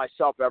battle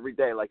myself every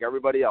day like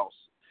everybody else.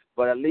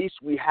 But at least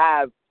we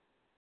have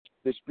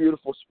this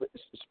beautiful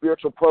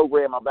spiritual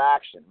program of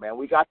action, man.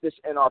 We got this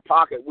in our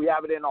pocket. We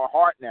have it in our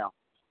heart now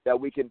that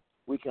we can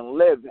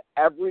live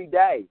every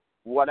day,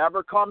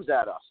 whatever comes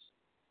at us.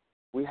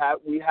 We have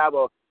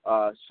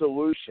a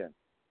solution,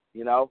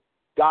 you know.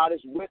 God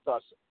is with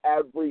us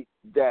every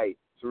day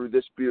through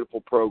this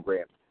beautiful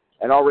program.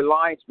 And our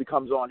reliance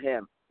becomes on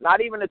him.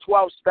 Not even the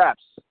 12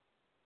 steps,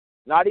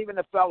 not even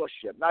the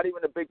fellowship, not even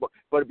the big book,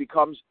 but it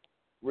becomes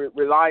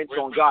reliance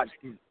on God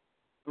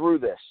through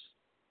this.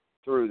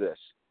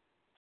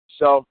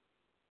 So,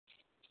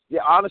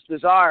 yeah, honest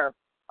desire,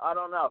 I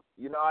don't know.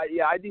 You know,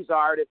 I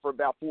desired it for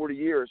about 40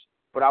 years,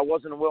 but I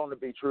wasn't willing to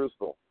be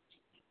truthful.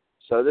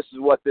 So this is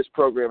what this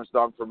program has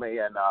done for me.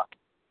 And,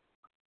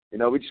 you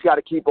know, we just got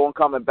to keep on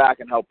coming back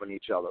and helping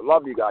each other.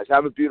 Love you guys.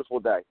 Have a beautiful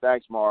day.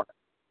 Thanks, Mark.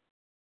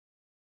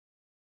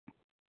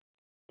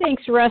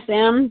 Thanks, Russ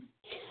M.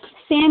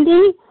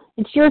 Sandy,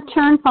 it's your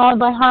turn, followed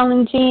by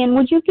Harlan G. And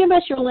would you give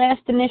us your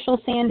last initial,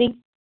 Sandy?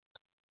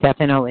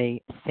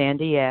 Definitely.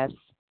 Sandy S.,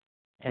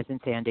 as in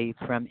Sandy,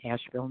 from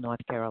Asheville, North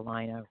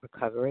Carolina,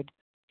 recovered.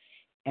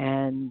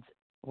 And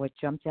what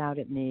jumped out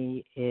at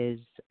me is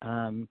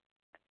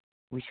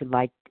we should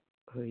like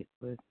to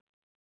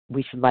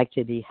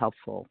be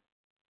helpful.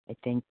 I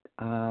think,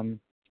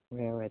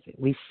 where is it?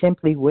 We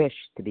simply wish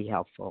to be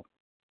helpful.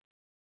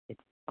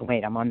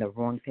 Wait, I'm on the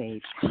wrong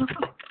page.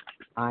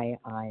 I.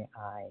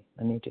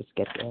 Let me just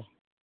get there.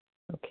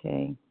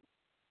 Okay.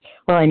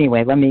 Well,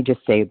 anyway, let me just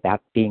say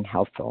about being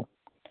helpful.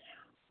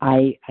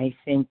 I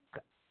think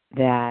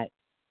that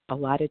a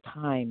lot of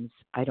times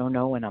I don't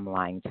know when I'm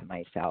lying to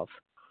myself,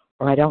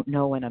 or I don't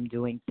know when I'm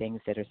doing things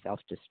that are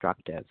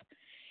self-destructive.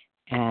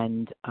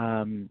 And,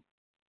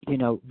 you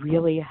know,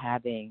 really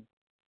having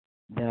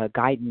the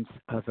guidance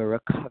of a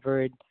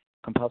recovered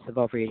compulsive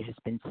overeater has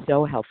been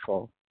so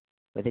helpful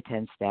with the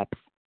 10 steps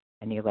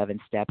and the 11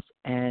 steps.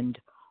 And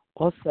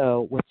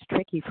also what's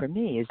tricky for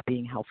me is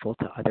being helpful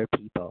to other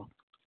people.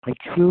 I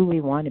truly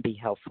want to be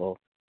helpful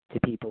to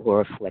people who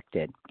are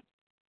afflicted.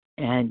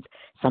 And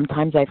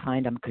sometimes I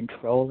find I'm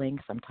controlling.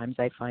 Sometimes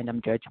I find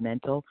I'm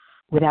judgmental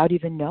without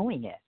even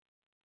knowing it.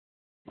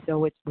 So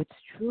what's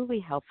truly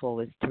helpful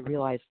is to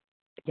realize,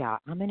 yeah,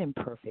 I'm an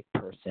imperfect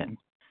person.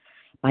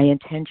 My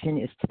intention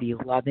is to be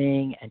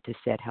loving and to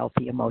set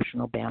healthy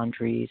emotional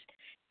boundaries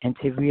and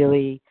to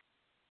really,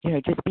 you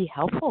know, just be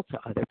helpful to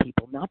other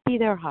people, not be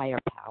their higher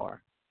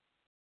power,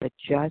 but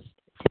just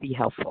to be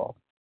helpful.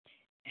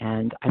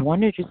 And I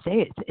wanted to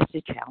say it's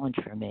a challenge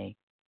for me.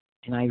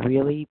 And I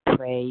really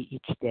pray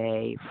each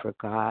day for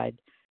God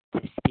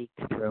to speak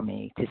through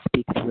me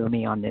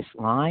on this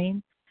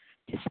line,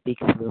 to speak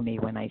through me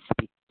when I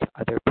speak to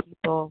other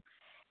people,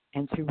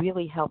 and to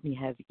really help me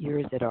have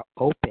ears that are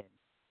open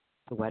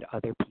to what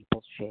other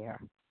people share.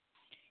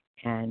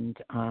 And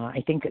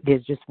I think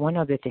there's just one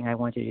other thing I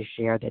wanted to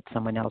share that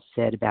someone else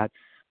said about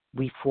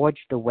we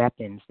forged the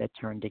weapons that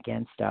turned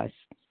against us.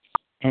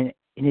 And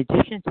in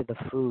addition to the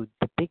food,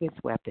 the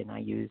biggest weapon I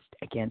used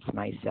against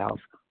myself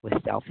was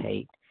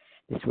self-hate,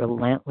 this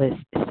relentless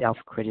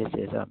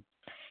self-criticism.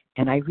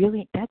 And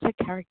that's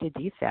a character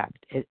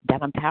defect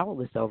that I'm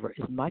powerless over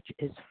as much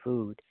as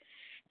food.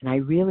 And I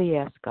really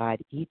ask God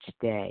each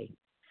day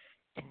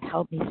to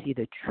help me see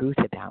the truth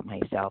about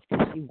myself,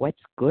 to see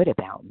what's good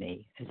about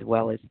me as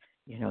well as,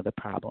 you know, the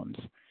problems,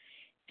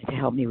 and to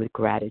help me with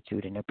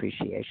gratitude and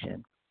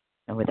appreciation.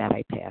 And with that,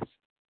 I pass.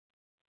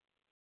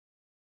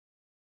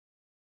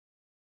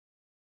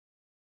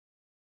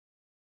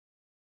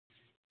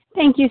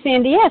 Thank you,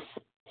 Sandy S.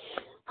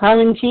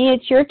 Harlan G.,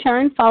 it's your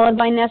turn, followed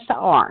by Nessa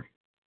R.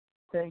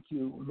 Thank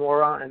you,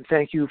 Maura, and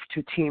thank you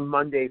to Team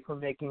Monday for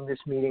making this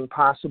meeting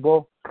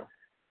possible.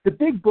 The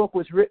Big Book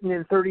was written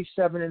in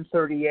 37 and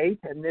 38,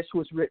 and this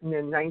was written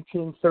in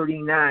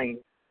 1939.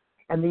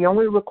 And the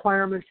only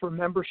requirement for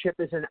membership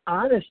is an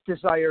honest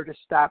desire to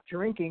stop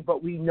drinking,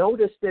 but we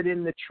noticed that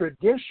in the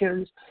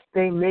traditions,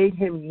 they made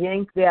him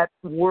yank that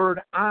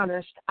word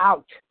honest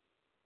out.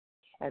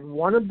 And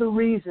one of the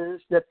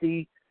reasons that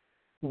the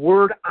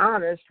word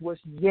honest was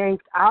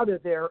yanked out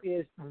of there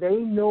is they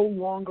no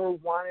longer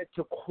wanted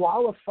to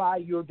qualify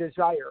your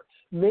desire.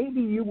 Maybe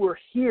you were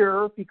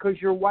here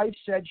because your wife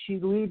said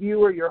she'd leave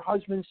you, or your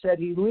husband said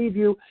he'd leave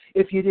you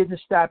if you didn't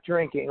stop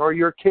drinking, or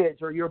your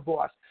kids, or your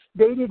boss.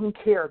 They didn't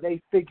care.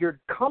 They figured,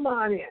 come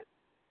on in.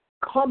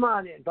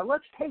 But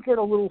let's take it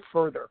a little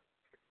further.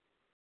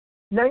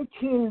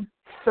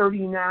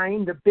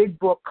 1939, the Big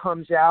Book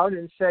comes out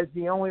and says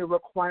the only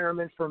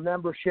requirement for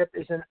membership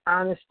is an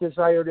honest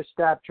desire to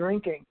stop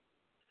drinking.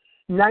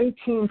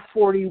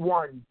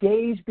 1941,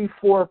 days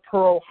before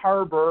Pearl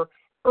Harbor,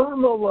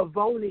 Irma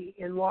Lavoni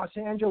in Los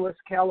Angeles,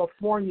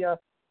 California,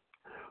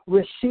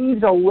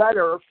 receives a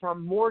letter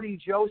from Morty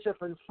Joseph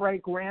and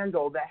Frank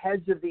Randall, the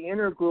heads of the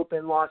intergroup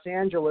in Los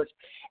Angeles,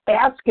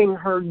 asking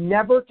her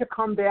never to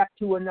come back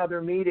to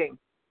another meeting.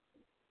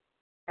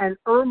 And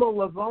Irma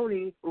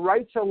Lavoni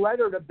writes a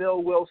letter to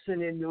Bill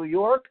Wilson in New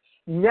York,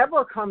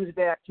 never comes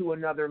back to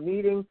another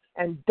meeting,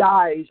 and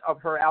dies of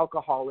her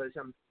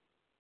alcoholism.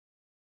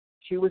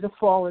 She was a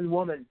fallen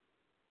woman.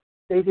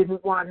 They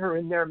didn't want her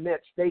in their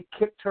midst. They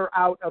kicked her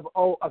out of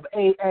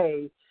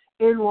AA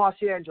in Los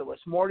Angeles.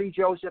 Morty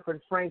Joseph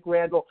and Frank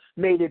Randall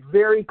made it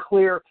very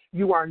clear,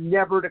 you are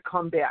never to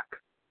come back.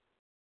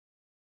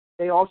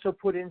 They also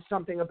put in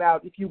something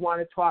about, if you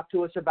want to talk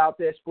to us about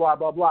this, blah,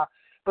 blah, blah.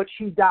 But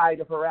she died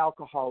of her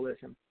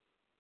alcoholism.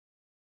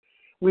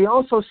 We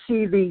also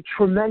see the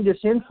tremendous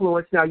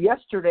influence. Now,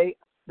 yesterday,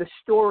 the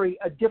story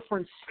A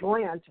Different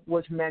Slant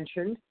was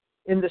mentioned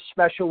in the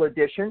special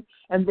edition,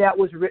 and that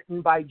was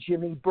written by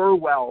Jimmy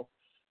Burwell.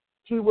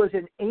 He was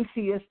an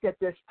atheist at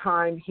this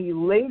time. He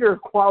later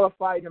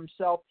qualified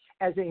himself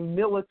as a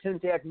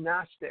militant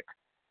agnostic.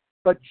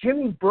 But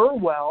Jimmy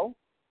Burwell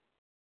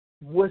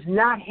was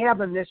not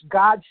having this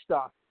God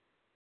stuff.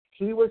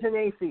 He was an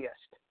atheist,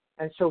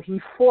 and so he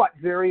fought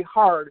very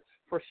hard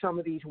for some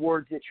of these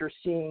words that you're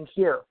seeing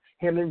here.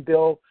 Him and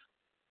Bill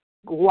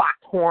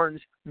locked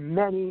horns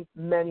many,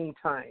 many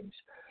times.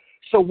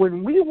 So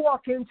when we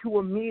walk into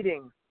a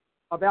meeting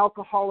of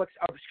Overeaters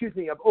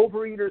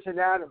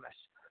Anonymous,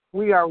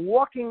 we are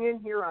walking in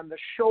here on the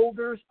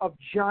shoulders of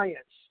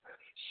giants.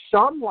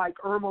 Some, like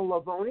Irma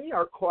Lavoni,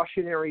 are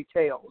cautionary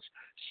tales.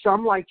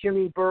 Some, like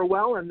Jimmy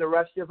Burwell and the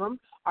rest of them,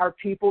 are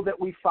people that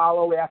we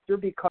follow after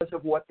because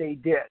of what they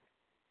did.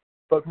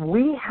 But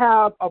we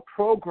have a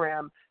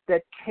program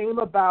that came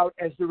about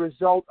as the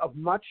result of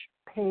much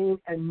pain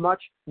and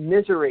much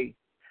misery.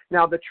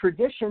 Now, the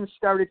tradition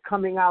started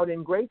coming out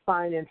in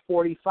Grapevine in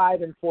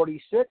 45 and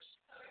 46.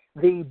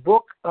 The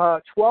book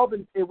 12,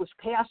 it was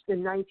passed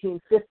in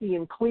 1950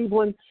 in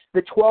Cleveland.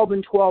 The 12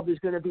 and 12 is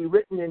going to be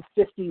written in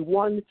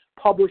 51,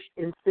 published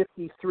in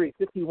 53.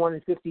 51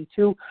 and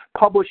 52,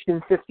 published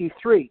in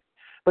 53.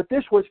 But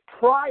this was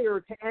prior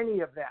to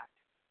any of that.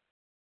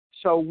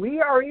 So we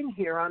are in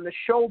here on the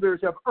shoulders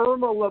of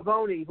Irma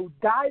Lavoni, who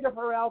died of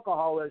her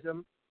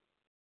alcoholism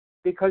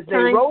because they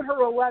wrote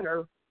her a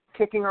letter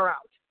kicking her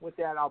out. With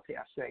that, I'll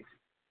pass. Thanks.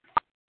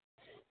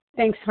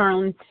 Thanks,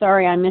 Harlan.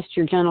 Sorry I missed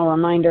your gentle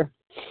reminder.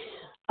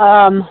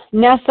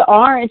 Nessa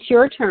R., it's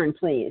your turn,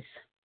 please.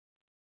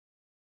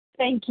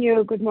 Thank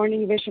you. Good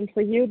morning, Vision for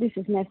You. This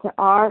is Nessa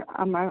R.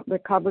 I'm a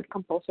recovered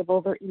compulsive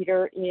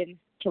overeater in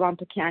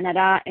Toronto,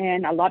 Canada,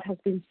 and a lot has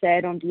been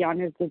said on the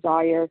honest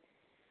desire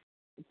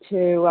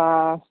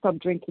to stop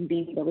drinking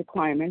being the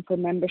requirement for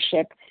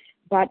membership.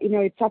 But,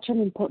 it's such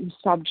an important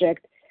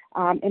subject,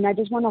 and I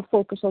just want to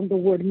focus on the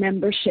word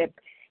membership.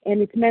 And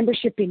it's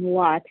membership in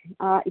what?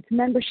 It's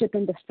membership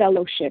in the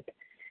fellowship,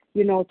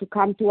 to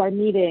come to our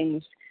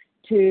meetings,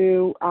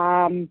 to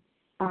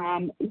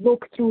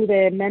look through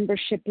the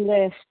membership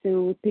list,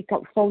 to pick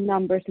up phone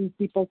numbers and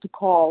people to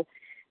call.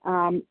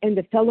 And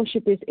the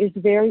fellowship is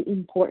very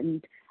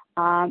important.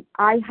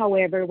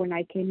 However, when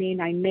I came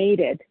in, I made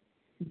it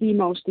the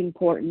most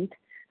important,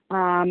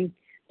 to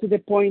the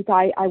point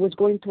I was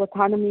going to a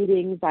ton of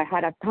meetings. I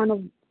had a ton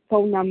of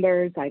phone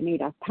numbers. I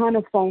made a ton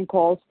of phone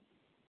calls.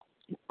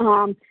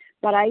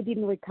 But I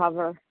didn't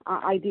recover.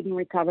 I didn't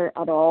recover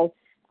at all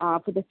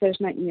for the first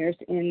 9 years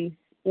in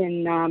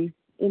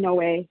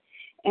OA.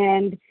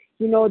 And,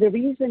 the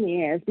reason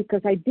is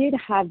because I did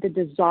have the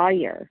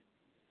desire,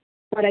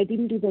 but I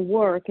didn't do the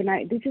work.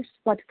 And this is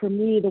what, for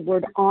me, the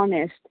word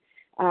honest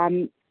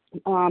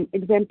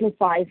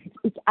exemplifies.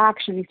 It's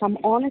action. If I'm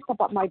honest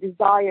about my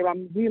desire,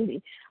 I'm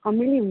really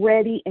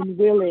ready and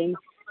willing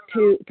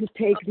to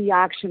take the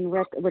action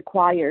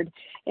required.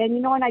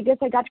 And, and I guess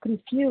I got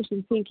confused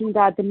in thinking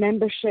that the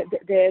membership,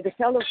 the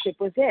fellowship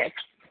was it.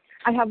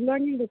 I have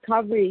learned in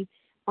recovery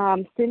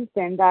since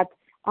then that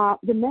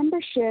the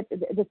membership,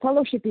 the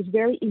fellowship is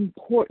very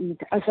important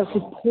as a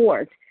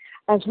support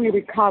as we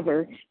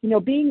recover.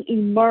 Being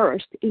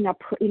immersed in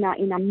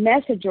a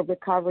message of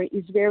recovery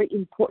is very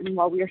important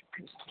while we are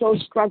so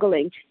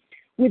struggling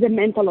with a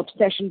mental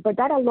obsession, but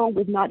that alone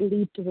would not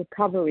lead to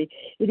recovery.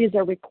 It is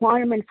a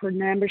requirement for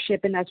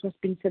membership, and as was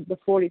been said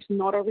before, it's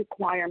not a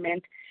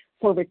requirement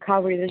for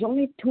recovery. There's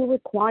only two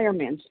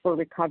requirements for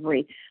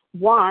recovery.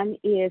 One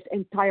is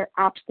entire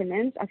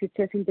abstinence, as it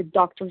says in the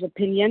doctor's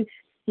opinion.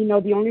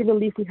 The only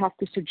relief we have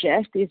to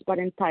suggest is but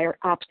entire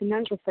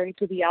abstinence, referring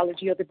to the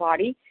allergy of the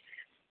body.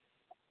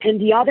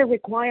 And the other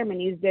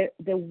requirement is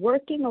the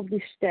working of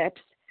these steps,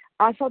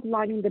 as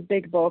outlined in the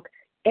big book,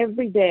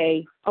 every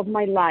day of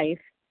my life,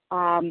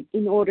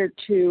 in order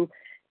to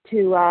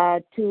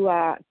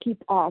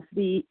keep off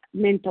the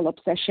mental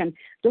obsession.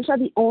 Those are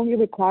the only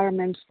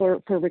requirements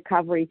for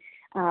recovery.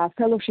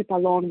 Fellowship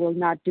alone will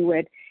not do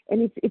it.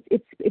 And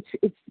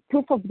it's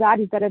proof of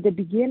that is that at the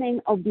beginning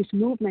of this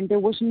movement, there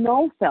was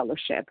no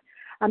fellowship.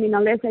 I mean,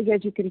 unless I guess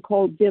you can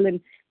call Bill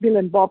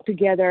and Bob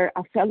together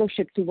a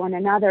fellowship to one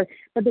another,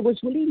 but there was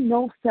really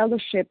no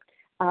fellowship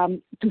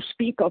to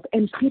speak of,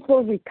 and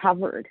people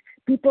recovered.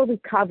 People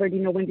recovered,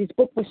 when this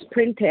book was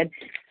printed,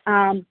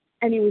 and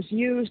it was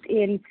used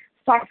in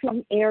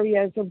far-flung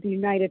areas of the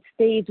United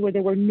States where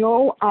there were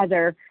no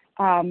other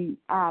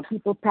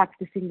people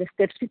practicing the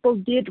steps. People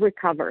did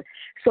recover.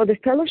 So the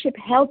fellowship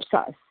helps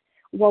us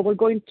while we're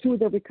going through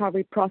the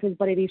recovery process,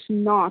 but it is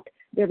not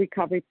the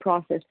recovery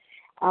process.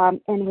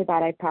 And with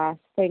that, I pass.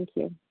 Thank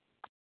you.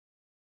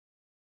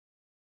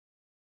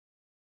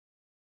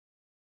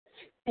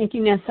 Thank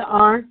you, Nessa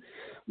R.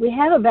 We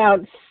have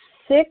about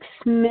 6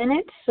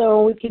 minutes,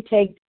 so we could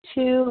take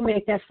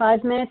make that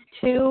 5 minutes,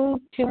 two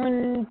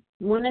and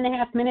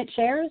 1.5 minute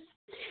shares.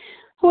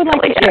 Who would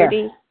like to share?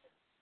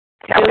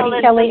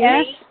 Kelly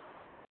S.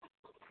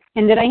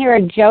 And did I hear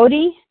a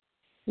Jody?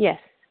 Yes.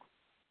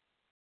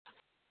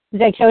 Is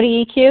that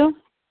Jody EQ?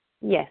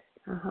 Yes.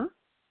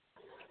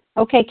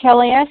 Okay,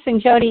 Kelly S.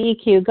 and Jody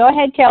EQ. Go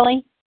ahead,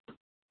 Kelly.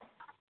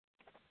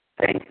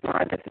 Thanks,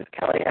 Mara. This is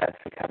Kelly S.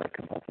 Recovered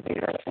compulsive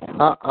eater.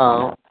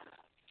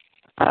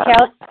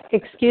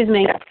 Excuse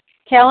me. Yes.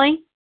 Kelly?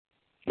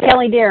 Yes.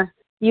 Kelly, dear,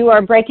 you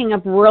are breaking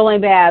up really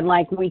bad.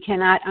 Like, we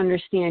cannot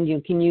understand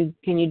you. Can you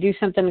do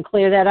something to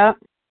clear that up?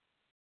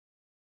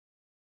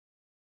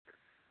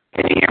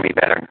 Can you hear me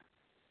better?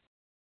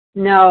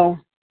 No.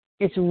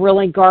 It's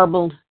really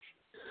garbled.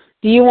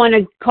 Do you want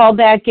to call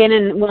back in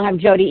and we'll have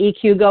Jody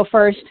EQ go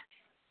first?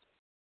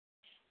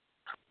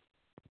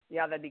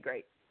 Yeah, that'd be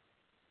great.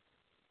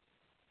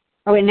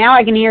 Oh, wait, now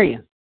I can hear you.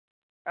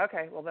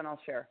 Okay, well then I'll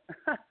share.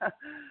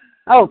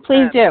 Oh,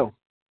 please do.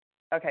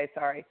 Okay,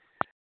 sorry.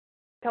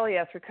 Kelly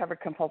S., recovered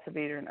compulsive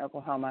eater in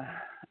Oklahoma.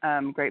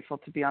 I'm grateful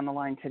to be on the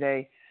line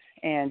today,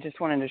 and just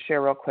wanted to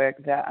share real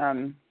quick that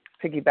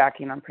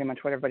piggybacking on pretty much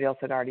what everybody else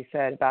had already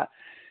said about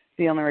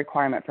the only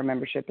requirement for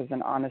membership is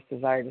an honest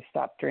desire to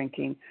stop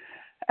drinking.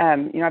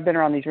 I've been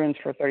around these rooms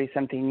for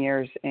 30-something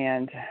years,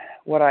 and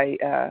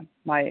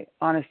my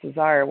honest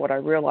desire, what I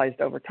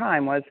realized over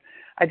time was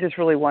I just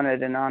really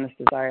wanted an honest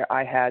desire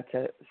I had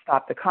to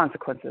stop the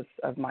consequences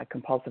of my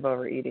compulsive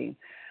overeating.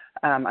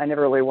 I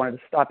never really wanted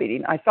to stop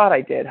eating. I thought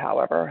I did,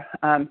 however.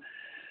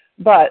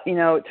 But,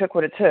 it took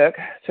what it took.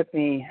 It took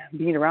me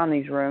being around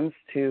these rooms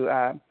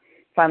to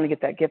finally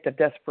get that gift of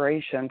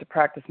desperation to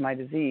practice my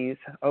disease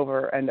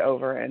over and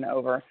over and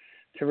over,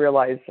 to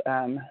realize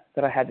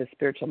that I had this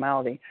spiritual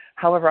malady.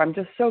 However, I'm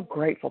just so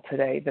grateful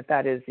today that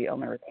that is the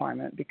only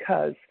requirement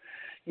because,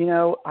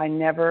 I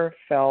never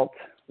felt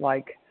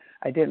like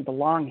I didn't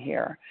belong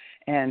here.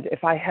 And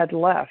if I had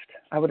left,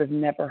 I would have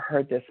never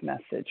heard this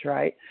message,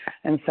 right?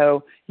 And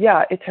so,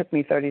 yeah, it took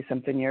me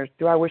 30-something years.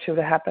 Do I wish it would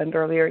have happened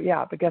earlier?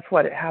 Yeah, but guess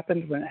what? It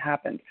happened when it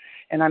happened.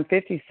 And I'm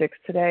 56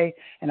 today,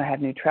 and I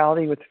have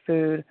neutrality with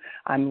food.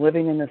 I'm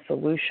living in the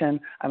solution.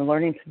 I'm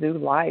learning to do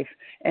life.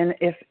 And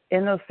if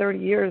in those 30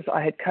 years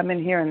I had come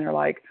in here and they're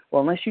like,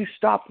 well, unless you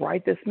stop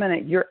right this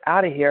minute, you're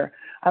out of here,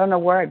 I don't know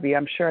where I'd be.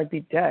 I'm sure I'd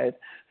be dead.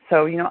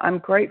 So, I'm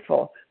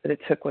grateful that it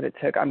took what it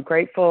took. I'm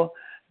grateful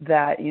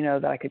that,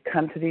 that I could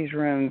come to these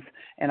rooms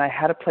and I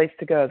had a place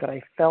to go, that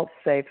I felt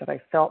safe, that I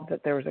felt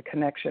that there was a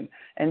connection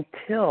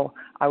until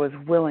I was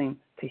willing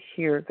to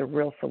hear the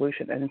real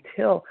solution, and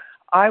until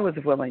I was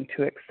willing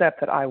to accept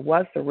that I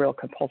was the real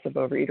compulsive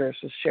overeater, as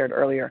was shared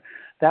earlier.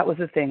 That was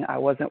the thing I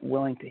wasn't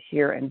willing to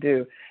hear and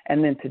do,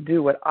 and then to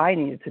do what I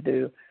needed to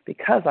do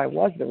because I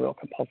was the real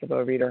compulsive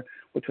overeater,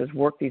 which was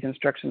work these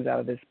instructions out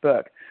of this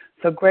book.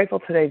 So grateful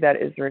today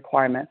that is the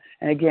requirement.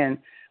 And again,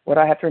 what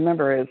I have to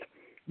remember is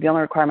the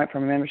only requirement for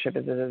membership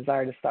is a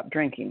desire to stop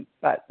drinking,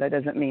 but that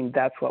doesn't mean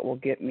that's what will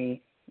get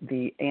me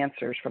the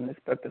answers from this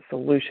book, the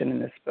solution in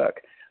this book.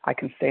 I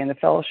can stay in the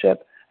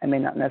fellowship. I may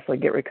not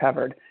necessarily get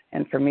recovered.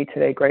 And for me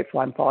today,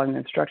 grateful I'm following the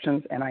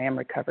instructions and I am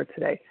recovered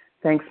today.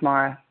 Thanks,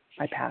 Mara.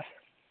 I pass.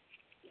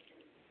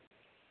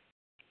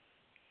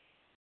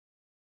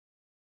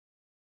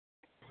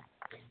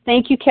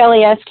 Thank you,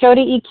 Kelly S.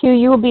 Jody EQ,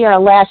 you will be our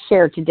last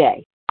share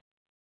today.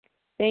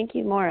 Thank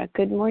you, Maura.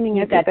 Good morning,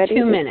 You've everybody.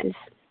 Got 2 minutes.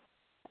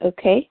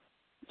 Okay.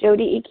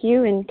 Jody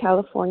EQ in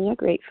California,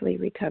 gratefully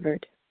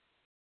recovered.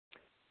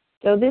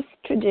 So this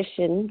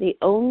tradition, the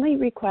only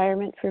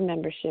requirement for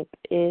membership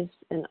is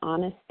an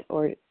honest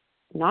or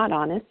not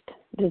honest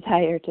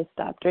desire to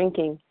stop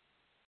drinking,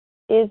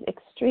 is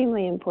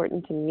extremely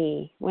important to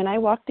me. When I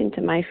walked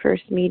into my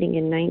first meeting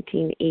in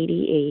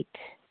 1988,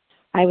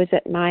 I was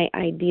at my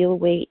ideal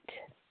weight.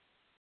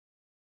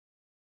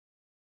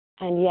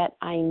 And yet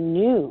I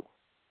knew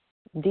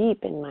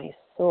deep in my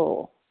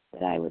soul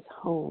that I was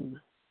home.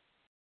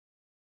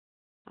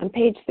 On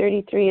page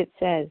 33 it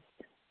says,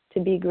 to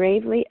be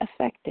gravely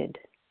affected,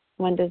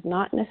 one does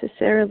not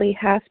necessarily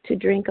have to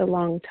drink a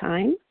long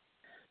time,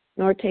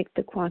 nor take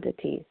the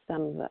quantities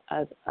some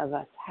of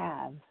us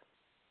have.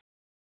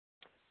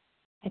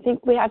 I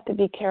think we have to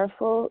be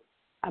careful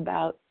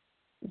about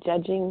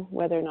judging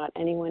whether or not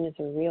anyone is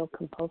a real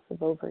compulsive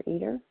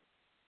overeater.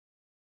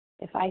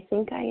 If I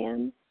think I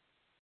am,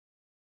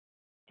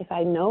 if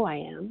I know I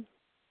am,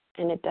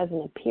 and it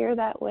doesn't appear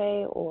that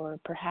way, or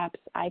perhaps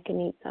I can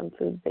eat some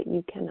foods that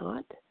you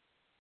cannot,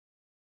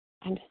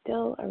 I'm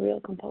still a real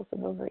compulsive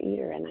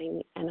overeater,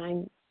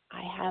 and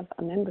I have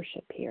a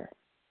membership here.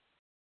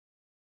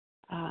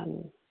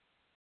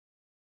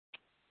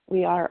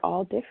 We are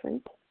all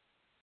different,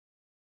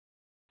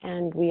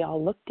 and we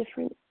all look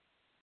different.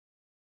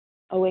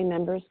 OA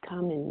members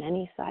come in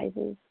many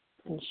sizes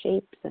and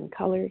shapes and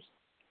colors,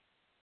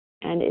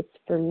 and it's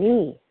for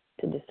me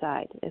to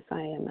decide if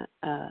I am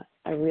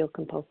a real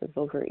compulsive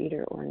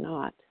overeater or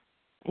not.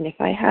 And if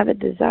I have a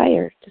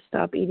desire to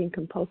stop eating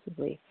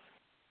compulsively,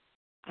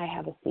 I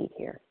have a seat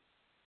here.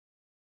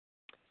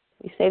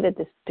 We say that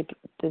this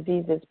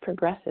disease is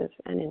progressive,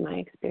 and in my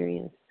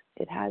experience,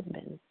 it has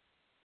been.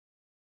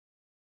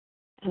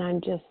 And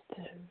I'm just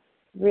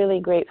really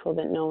grateful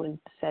that no one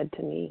said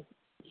to me,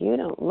 you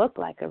don't look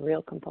like a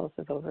real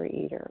compulsive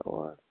overeater,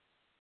 or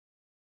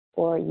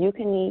you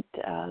can eat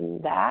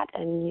that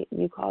and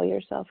you call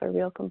yourself a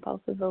real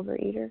compulsive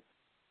overeater.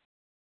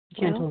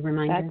 Gentle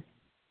reminder.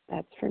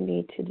 That's for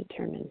me to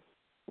determine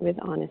with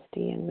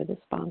honesty and with a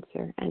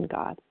sponsor and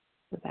God.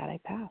 With that, I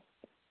pass.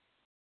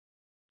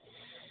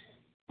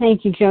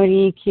 Thank you,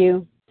 Jody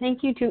EQ.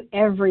 Thank you to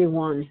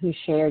everyone who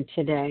shared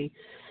today.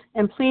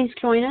 And please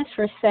join us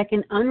for a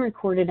second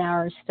unrecorded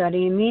hour of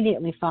study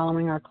immediately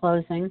following our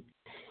closing.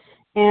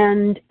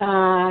 And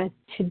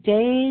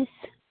today's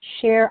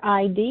share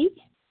ID,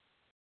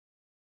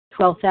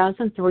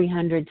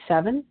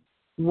 12,307,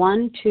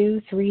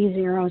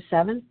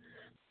 12307.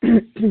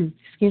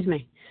 Excuse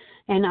me.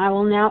 And I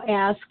will now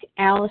ask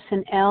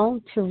Allison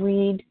L. to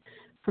read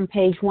from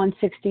page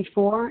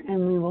 164,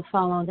 and we will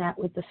follow that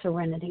with the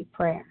Serenity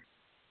Prayer.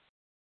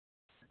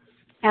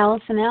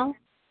 Allison L.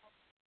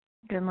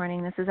 Good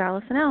morning. This is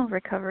Allison L.,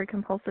 recovered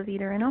compulsive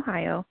eater in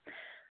Ohio.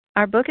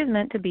 Our book is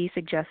meant to be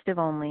suggestive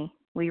only.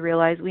 We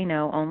realize we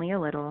know only a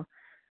little.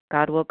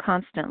 God will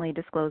constantly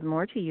disclose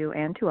more to you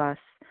and to us.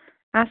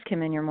 Ask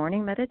Him in your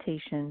morning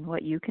meditation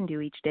what you can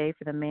do each day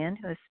for the man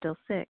who is still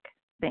sick.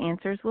 The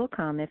answers will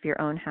come if your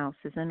own house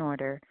is in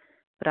order,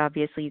 but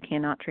obviously you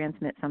cannot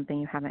transmit something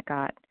you haven't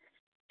got.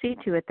 See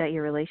to it that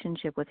your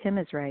relationship with Him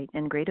is right,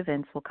 and great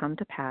events will come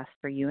to pass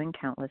for you and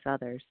countless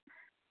others.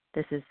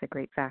 This is the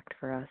great fact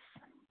for us.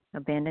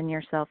 Abandon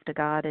yourself to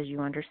God as you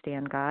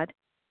understand God.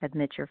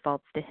 Admit your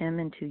faults to Him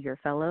and to your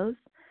fellows.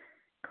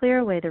 Clear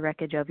away the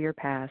wreckage of your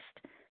past.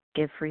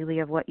 Give freely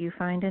of what you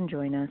find and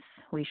join us.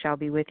 We shall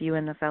be with you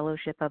in the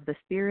fellowship of the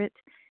Spirit,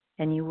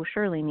 and you will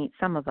surely meet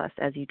some of us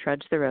as you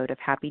trudge the road of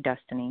happy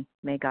destiny.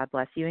 May God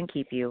bless you and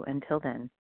keep you. Until then,